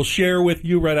will share with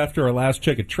you right after our last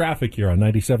check of traffic here on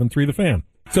 97.3 The Fan.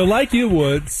 So like you,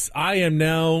 Woods, I am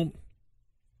now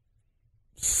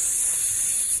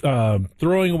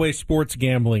throwing away sports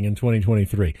gambling in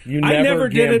 2023. I never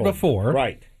did it before.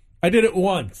 Right. I did it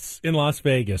once in Las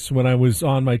Vegas when I was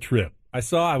on my trip.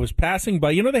 I was passing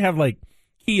by. You know, they have like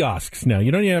kiosks now.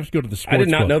 You don't even have to go to the sports I did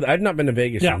not book. know that. I've not been to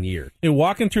Vegas in years. You're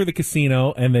walking through the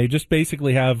casino, and they just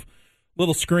basically have a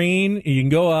little screen. You can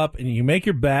go up, and you make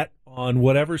your bet on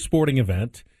whatever sporting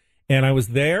event. And I was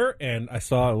there, and I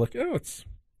saw, it's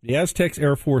the Aztecs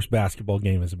Air Force basketball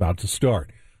game is about to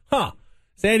start.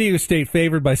 San Diego State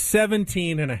favored by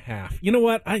 17.5. You know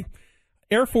what?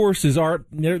 Air Force is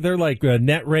they're like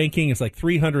net ranking is like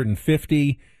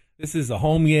 350. This is a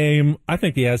home game. I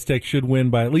think the Aztecs should win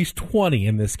by at least 20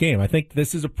 in this game. I think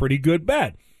this is a pretty good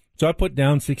bet. So I put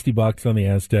down $60 on the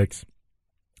Aztecs.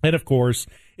 And, of course,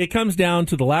 it comes down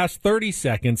to the last 30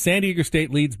 seconds. San Diego State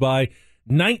leads by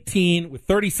 19 with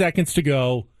 30 seconds to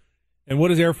go. And what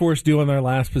does Air Force do on their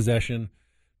last possession?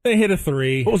 They hit a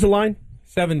three. What was the line?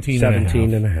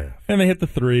 17.5. And they hit the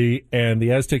three, and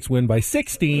the Aztecs win by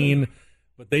 16,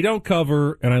 but they don't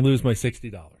cover, and I lose my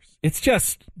 $60. It's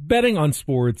just, betting on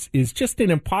sports is just an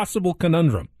impossible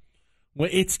conundrum.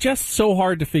 It's just so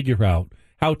hard to figure out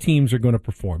how teams are going to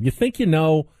perform. You think you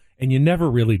know, and you never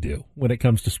really do when it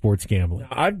comes to sports gambling.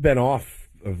 I've been off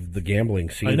of the gambling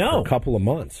scene for a couple of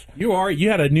months. You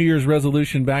had a New Year's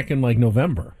resolution back in like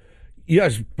November.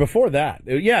 Yes, before that.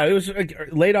 Yeah, it was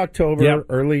late October,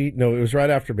 it was right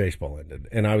after baseball ended.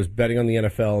 And I was betting on the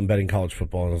NFL and betting college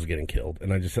football, and I was getting killed.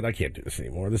 And I just said, I can't do this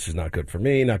anymore. This is not good for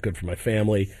me, not good for my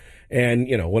family. And,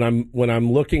 you know, when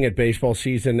I'm looking at baseball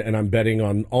season and I'm betting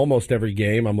on almost every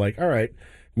game, I'm like, all right,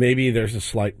 maybe there's a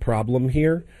slight problem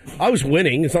here. I was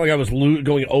winning. It's not like I was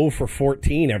going 0 for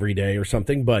 14 every day or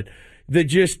something, but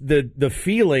the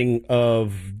feeling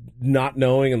of not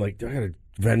knowing and like, I gotta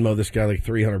Venmo this guy like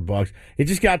 $300. It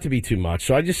just got to be too much.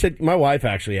 So I just said, my wife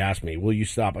actually asked me, will you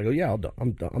stop? I go, yeah,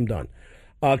 I'm done.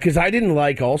 Because I didn't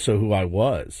like also who I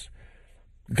was.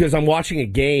 Because I'm watching a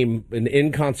game, an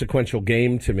inconsequential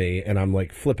game to me, and I'm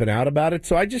like flipping out about it.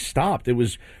 So I just stopped. It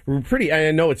was pretty,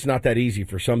 I know it's not that easy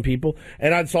for some people.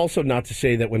 And it's also not to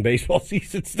say that when baseball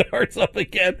season starts up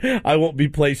again, I won't be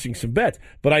placing some bets.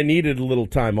 But I needed a little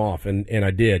time off, and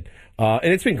I did.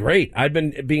 And it's been great. I've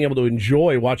been being able to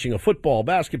enjoy watching a football,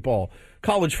 basketball,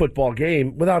 college football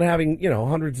game without having,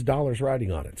 hundreds of dollars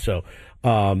riding on it. So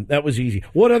that was easy.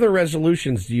 What other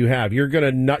resolutions do you have?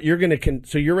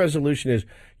 So your resolution is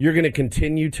you're going to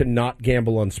continue to not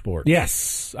gamble on sports.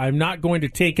 Yes, I'm not going to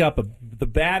take up the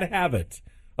bad habit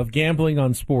of gambling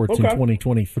on sports in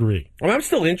 2023. Well, I'm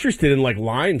still interested in like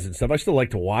lines and stuff. I still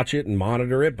like to watch it and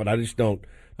monitor it, but I just don't.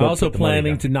 I'm also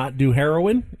planning to not do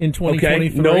heroin in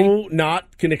 2023. Okay, no,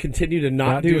 not going to continue to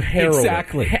not do heroin.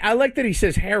 Exactly. I like that he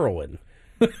says heroin.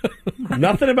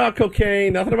 Nothing about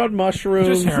cocaine, nothing about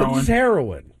mushrooms. Just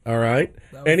heroin. All right.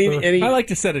 I like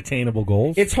to set attainable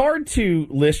goals. It's hard to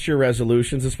list your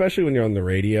resolutions, especially when you're on the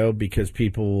radio, because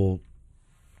people will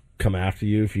come after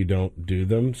you if you don't do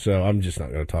them. So I'm just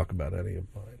not going to talk about any of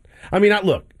mine. I mean,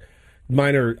 look.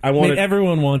 Mine are.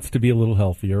 Everyone wants to be a little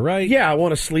healthier, right? Yeah, I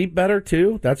want to sleep better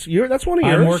too. That's one of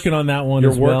yours. I'm working on that one.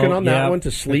 You're as well. working on that one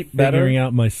to sleep better. Figuring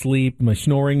out my sleep, my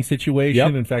snoring situation.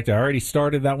 Yep. In fact, I already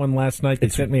started that one last night. They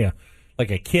sent me a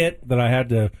kit that I had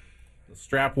to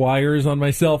strap wires on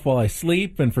myself while I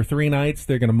sleep, and for 3 nights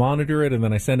they're going to monitor it, and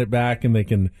then I send it back, and they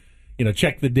can,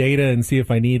 check the data and see if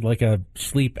I need like a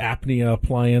sleep apnea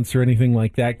appliance or anything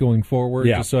like that going forward,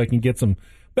 just so I can get some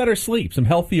better sleep, some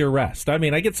healthier rest. I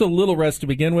mean, I get so little rest to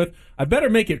begin with. I better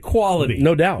make it quality.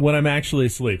 No doubt. When I'm actually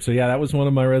asleep. So, yeah, that was one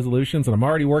of my resolutions, and I'm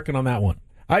already working on that one.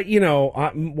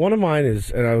 One of mine is,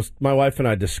 and my wife and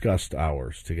I discussed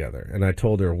ours together, and I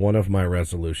told her one of my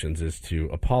resolutions is to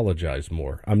apologize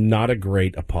more. I'm not a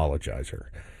great apologizer.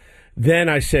 Then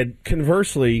I said,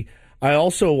 conversely, I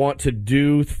also want to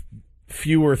do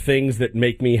fewer things that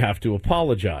make me have to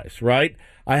apologize, right?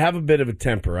 I have a bit of a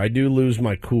temper. I do lose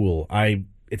my cool.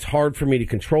 It's hard for me to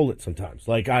control it sometimes.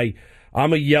 Like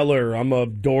I'm a yeller, I'm a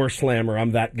door slammer,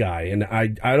 I'm that guy, and I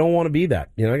don't want to be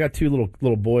that. I got two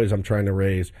little boys I'm trying to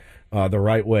raise the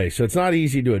right way, so it's not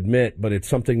easy to admit, but it's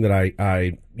something that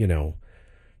I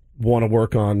want to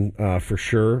work on for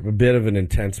sure. A bit of an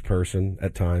intense person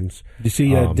at times. Did you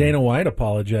see Dana White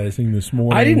apologizing this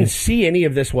morning? I didn't see any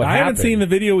of this. I haven't seen the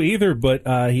video either, but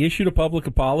he issued a public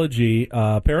apology.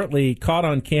 Apparently caught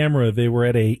on camera. They were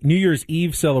at a New Year's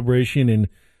Eve celebration in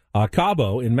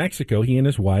Cabo in Mexico. He and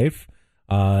his wife.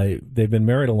 They've been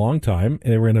married a long time.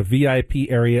 And they were in a VIP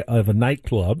area of a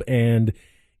nightclub, and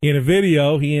in a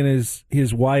video, he and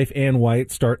his wife Ann White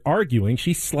start arguing.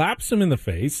 She slaps him in the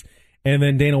face. And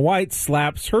then Dana White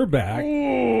slaps her back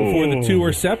before the two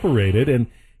are separated. And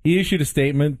he issued a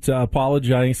statement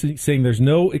apologizing, saying there's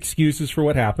no excuses for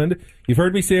what happened. You've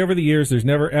heard me say over the years there's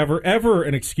never, ever, ever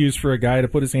an excuse for a guy to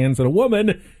put his hands on a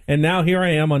woman. And now here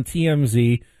I am on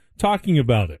TMZ talking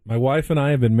about it. My wife and I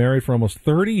have been married for almost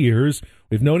 30 years.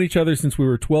 We've known each other since we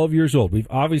were 12 years old. We've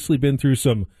obviously been through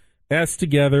some S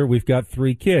together. We've got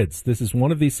 3 kids. This is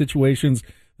one of these situations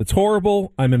that's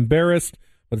horrible. I'm embarrassed.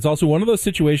 But it's also one of those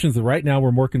situations that right now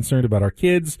we're more concerned about our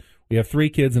kids. We have 3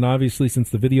 kids, and obviously since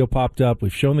the video popped up,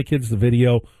 we've shown the kids the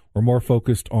video. We're more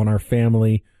focused on our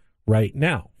family right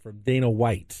now. From Dana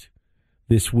White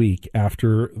this week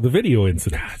after the video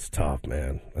incident. That's tough,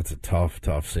 man. That's a tough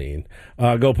scene.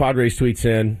 Go Padres tweets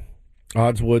in.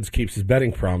 Odds Woods keeps his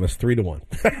betting promise 3-1.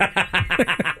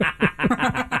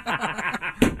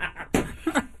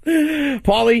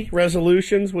 Paulie,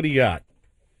 resolutions, what do you got?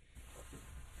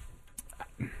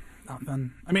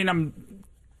 Nothing. I mean, I'm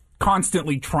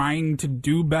constantly trying to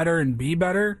do better and be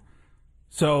better,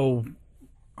 so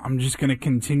I'm just going to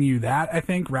continue that, I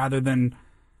think, rather than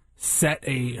set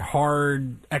a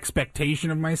hard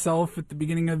expectation of myself at the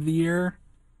beginning of the year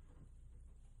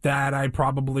that I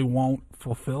probably won't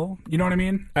fulfill. You know what I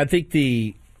mean? I think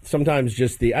sometimes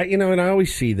just and I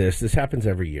always see this happens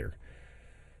every year.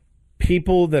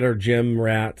 People that are gym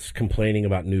rats complaining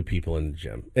about new people in the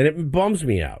gym, and it bums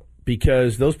me out.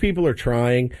 Because those people are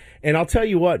trying, and I'll tell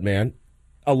you what, man,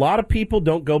 a lot of people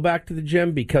don't go back to the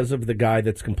gym because of the guy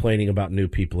that's complaining about new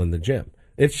people in the gym.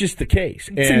 It's just the case.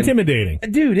 It's intimidating.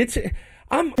 Dude,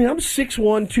 I'm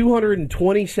 6'1",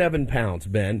 227 pounds,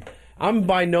 Ben. I'm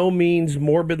by no means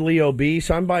morbidly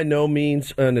obese. I'm by no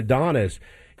means an Adonis.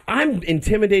 I'm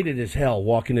intimidated as hell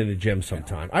walking in a gym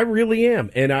sometime. I really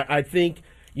am. And I think,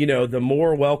 the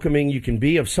more welcoming you can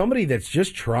be of somebody that's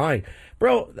just trying.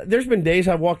 Bro, there's been days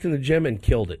I've walked in the gym and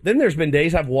killed it. Then there's been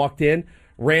days I've walked in,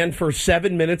 ran for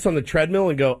 7 minutes on the treadmill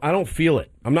and go, I don't feel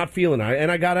it. I'm not feeling it.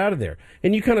 And I got out of there.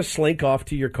 And you kind of slink off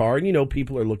to your car and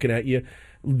people are looking at you.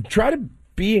 Try to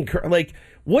be encouraged.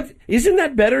 What isn't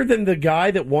that better than the guy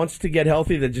that wants to get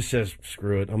healthy that just says,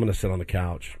 screw it, I'm going to sit on the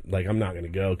couch. I'm not going to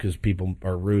go because people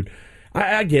are rude.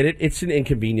 I get it. It's an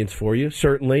inconvenience for you,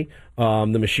 certainly. The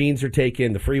machines are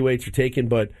taken, the free weights are taken,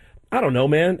 but I don't know,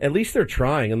 man. At least they're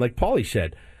trying. And like Paulie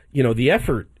said, the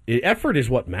effort is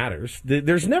what matters.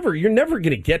 You're never going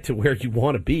to get to where you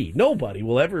want to be. Nobody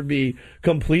will ever be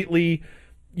completely,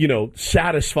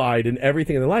 satisfied in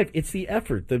everything in their life. It's the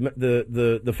effort.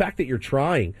 The fact that you're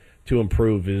trying to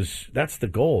improve that's the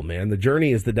goal, man. The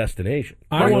journey is the destination.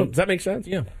 Does that make sense?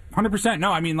 Yeah. 100%.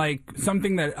 No, I mean,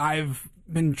 something that I've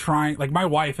been trying, my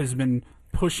wife has been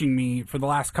pushing me for the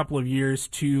last couple of years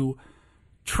to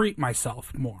treat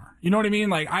myself more. You know what I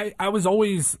mean? I was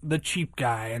always the cheap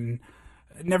guy and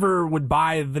never would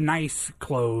buy the nice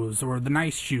clothes or the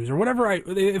nice shoes or whatever.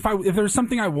 If there's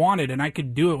something I wanted and I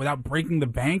could do it without breaking the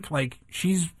bank,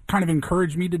 she's kind of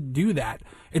encouraged me to do that.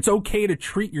 It's okay to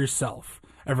treat yourself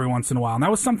every once in a while. And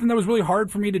that was something that was really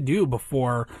hard for me to do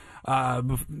before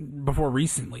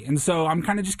recently. And so I'm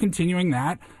kind of just continuing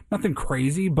that. Nothing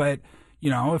crazy, but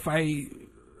if I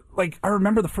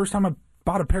remember the first time I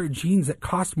bought a pair of jeans that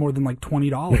cost more than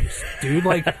 $20,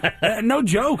 dude. No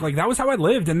joke. That was how I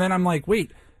lived. And then I'm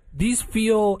wait, these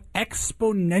feel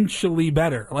exponentially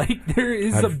better. There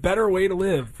is a better way to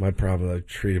live. My problem, I've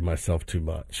treated myself too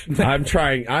much.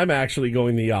 I'm actually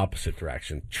going the opposite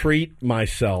direction. Treat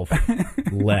myself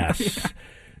less.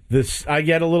 I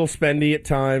get a little spendy at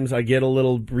times. I get a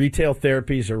little, retail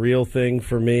therapy is a real thing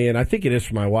for me. And I think it is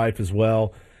for my wife as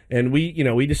well. And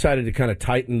we decided to kind of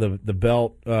tighten the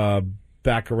belt,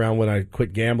 back around when I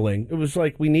quit gambling. It was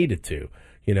we needed to.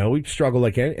 We struggle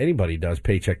like anybody does,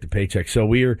 paycheck to paycheck. So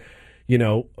we're,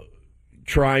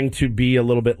 trying to be a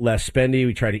little bit less spendy.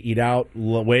 We try to eat out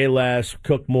way less,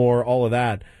 cook more, all of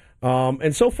that.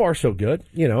 And so far, so good,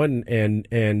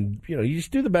 and you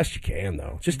just do the best you can,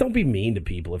 though. Just don't be mean to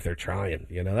people if they're trying.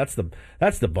 That's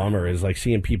the bummer, is like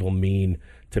seeing people mean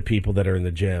to people that are in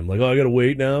the gym. Like, I got to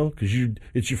wait now because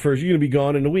it's your first, you're going to be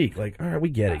gone in a week. Like, all right, we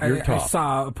get it. You're tough. I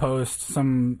saw a post,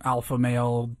 some alpha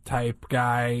male type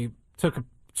guy took a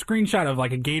screenshot of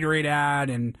like a Gatorade ad,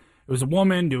 and it was a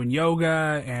woman doing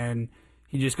yoga, and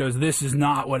he just goes, "This is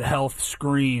not what health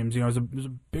screams." It was a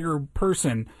bigger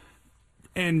person.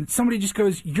 And somebody just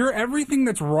goes, "You're everything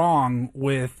that's wrong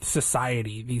with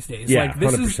society these days." Yeah, like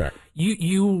this 100%. is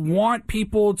you want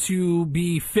people to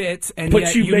be fit, and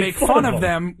yet you make fun of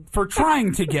them for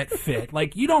trying to get fit.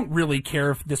 Like, you don't really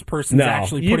care if this person's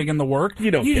actually putting in the work.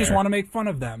 You don't. You just want to make fun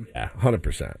of them. Yeah,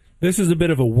 100%. This is a bit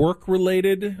of a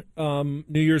work-related New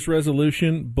Year's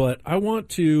resolution, but I want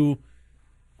to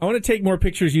take more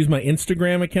pictures. Use my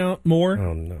Instagram account more.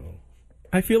 Oh no.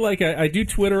 I feel like I do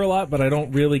Twitter a lot, but I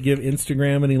don't really give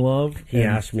Instagram any love. He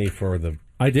asked me for the...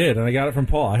 I did, and I got it from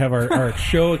Paul. I have our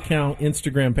show account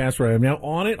Instagram password. I'm now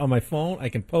on it on my phone. I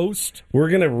can post. We're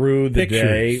going to rue the pictures.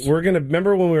 day. We're going to...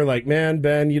 Remember when we were like, man,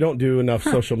 Ben, you don't do enough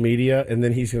social media, and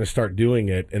then he's going to start doing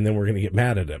it, and then we're going to get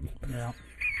mad at him. Yeah.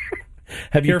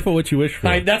 Careful what you wish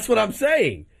for. That's what I'm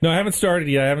saying. No, I haven't started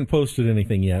yet. I haven't posted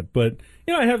anything yet, but...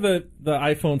 I have the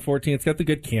iPhone 14. It's got the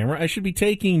good camera. I should be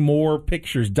taking more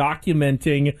pictures,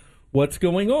 documenting what's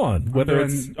going on, whether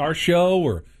it's our show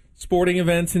or sporting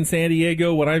events in San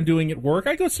Diego, what I'm doing at work.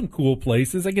 I go to some cool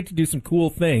places. I get to do some cool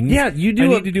things. Yeah, you do. I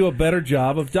need to do a better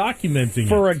job of documenting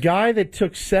For it. a guy that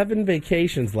took 7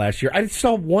 vacations last year, I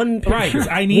saw one picture.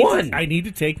 Right, I need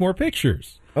to take more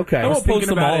pictures. Okay. I won't post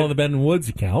them all on the Ben Woods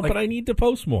account, but I need to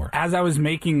post more. As I was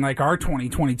making our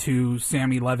 2022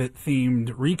 Sammy Levitt themed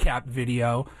recap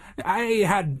video, I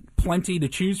had plenty to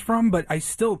choose from, but I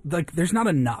still there's not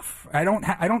enough. I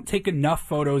don't take enough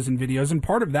photos and videos, and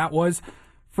part of that was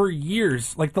for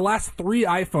years, the last 3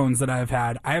 iPhones that I've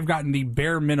had, I have gotten the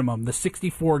bare minimum, the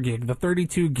 64 gig, the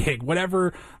 32 gig,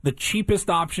 whatever the cheapest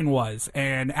option was,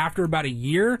 and after about a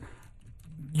year,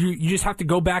 you just have to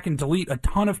go back and delete a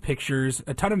ton of pictures,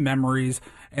 a ton of memories,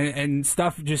 and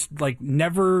stuff just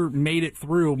never made it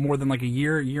through more than a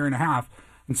year and a half.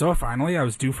 And so finally I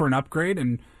was due for an upgrade,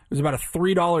 and it was about a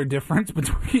 $3 difference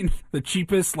between the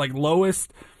cheapest,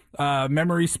 lowest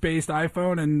memory spaced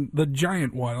iPhone and the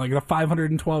giant one, the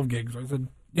 512 gigs. I said,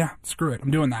 yeah, screw it.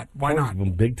 I'm doing that. Why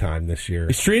not? Big time this year.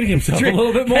 He's treating himself a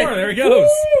little bit more. There he goes.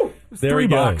 There he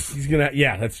goes. He's gonna.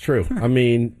 Yeah, that's true. I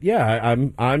mean, yeah,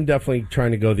 I'm definitely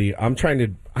trying to go I'm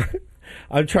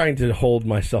trying to hold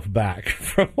myself back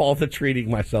from all the treating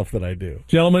myself that I do.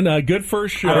 Gentlemen, good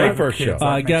first show. Great first show.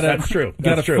 That's true.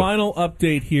 Got a final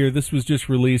update here. This was just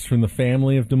released from the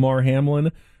family of Damar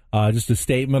Hamlin. Just a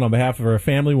statement on behalf of our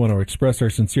family. Want to express our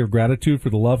sincere gratitude for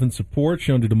the love and support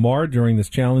shown to Damar during this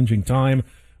challenging time.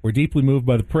 We're deeply moved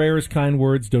by the prayers, kind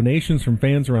words, donations from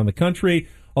fans around the country.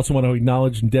 Also want to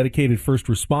acknowledge dedicated first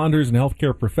responders and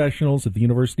healthcare professionals at the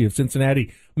University of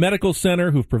Cincinnati Medical Center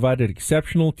who've provided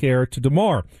exceptional care to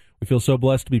Damar. We feel so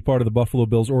blessed to be part of the Buffalo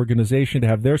Bills organization, to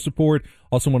have their support.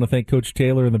 Also want to thank Coach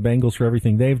Taylor and the Bengals for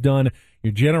everything they've done.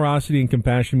 Your generosity and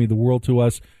compassion mean the world to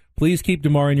us. Please keep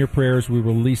Damar in your prayers. We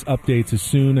will release updates as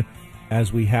soon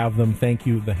as we have them. Thank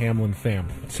you, the Hamlin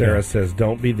family. Sarah says,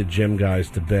 don't be the gym guys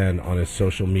to Ben on his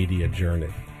social media journey.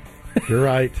 You're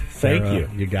right. Thank you.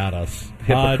 You got us.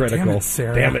 Hypocritical. Damn it,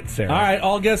 Sarah. Damn it, Sarah. All right,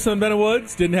 all guests on Ben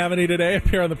Woods. Didn't have any today up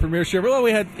here on the Premier Chevrolet. Well,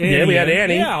 we had Annie. Yeah, we had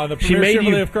Annie. Yeah, on the Premier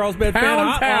Chevrolet of Carlsbad fan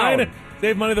hotline.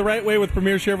 Save money the right way with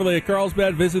Premier Chevrolet of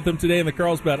Carlsbad. Visit them today in the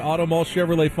Carlsbad Auto Mall.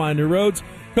 Chevrolet, find new roads.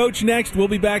 Coach, next. We'll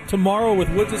be back tomorrow with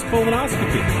Woods'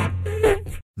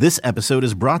 colonoscopy. This episode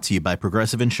is brought to you by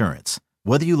Progressive Insurance.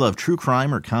 Whether you love true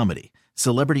crime or comedy,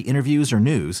 celebrity interviews or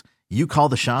news, you call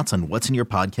the shots on what's in your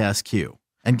podcast queue.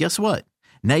 And guess what?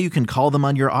 Now you can call them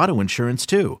on your auto insurance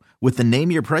too with the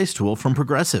Name Your Price tool from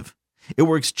Progressive. It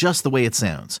works just the way it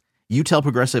sounds. You tell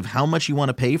Progressive how much you want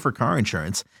to pay for car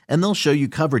insurance, and they'll show you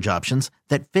coverage options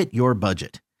that fit your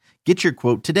budget. Get your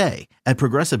quote today at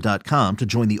Progressive.com to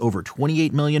join the over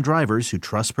 28 million drivers who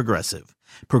trust Progressive.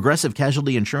 Progressive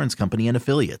Casualty Insurance Company and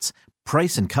Affiliates.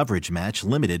 Price and coverage match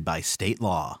limited by state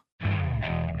law.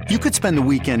 You could spend the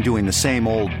weekend doing the same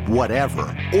old whatever,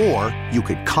 or you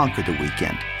could conquer the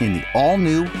weekend in the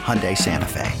all-new Hyundai Santa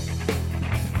Fe.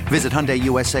 Visit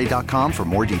HyundaiUSA.com for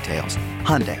more details.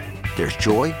 Hyundai, there's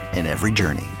joy in every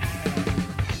journey.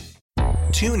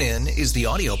 TuneIn is the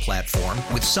audio platform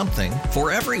with something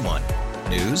for everyone.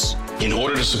 News. In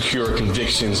order to secure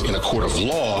convictions in a court of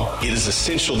law, it is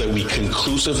essential that we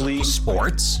conclusively...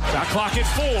 Sports. Shot clock at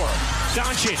 4.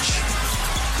 Doncic.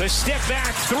 The step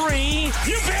back 3.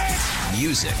 You bet!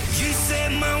 Music. You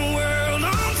set my world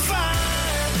on fire.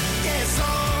 Yes,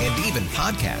 and even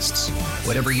podcasts.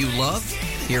 Whatever you love,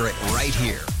 hear it right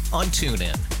here on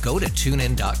TuneIn. Go to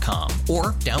TuneIn.com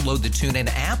or download the TuneIn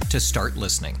app to start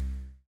listening.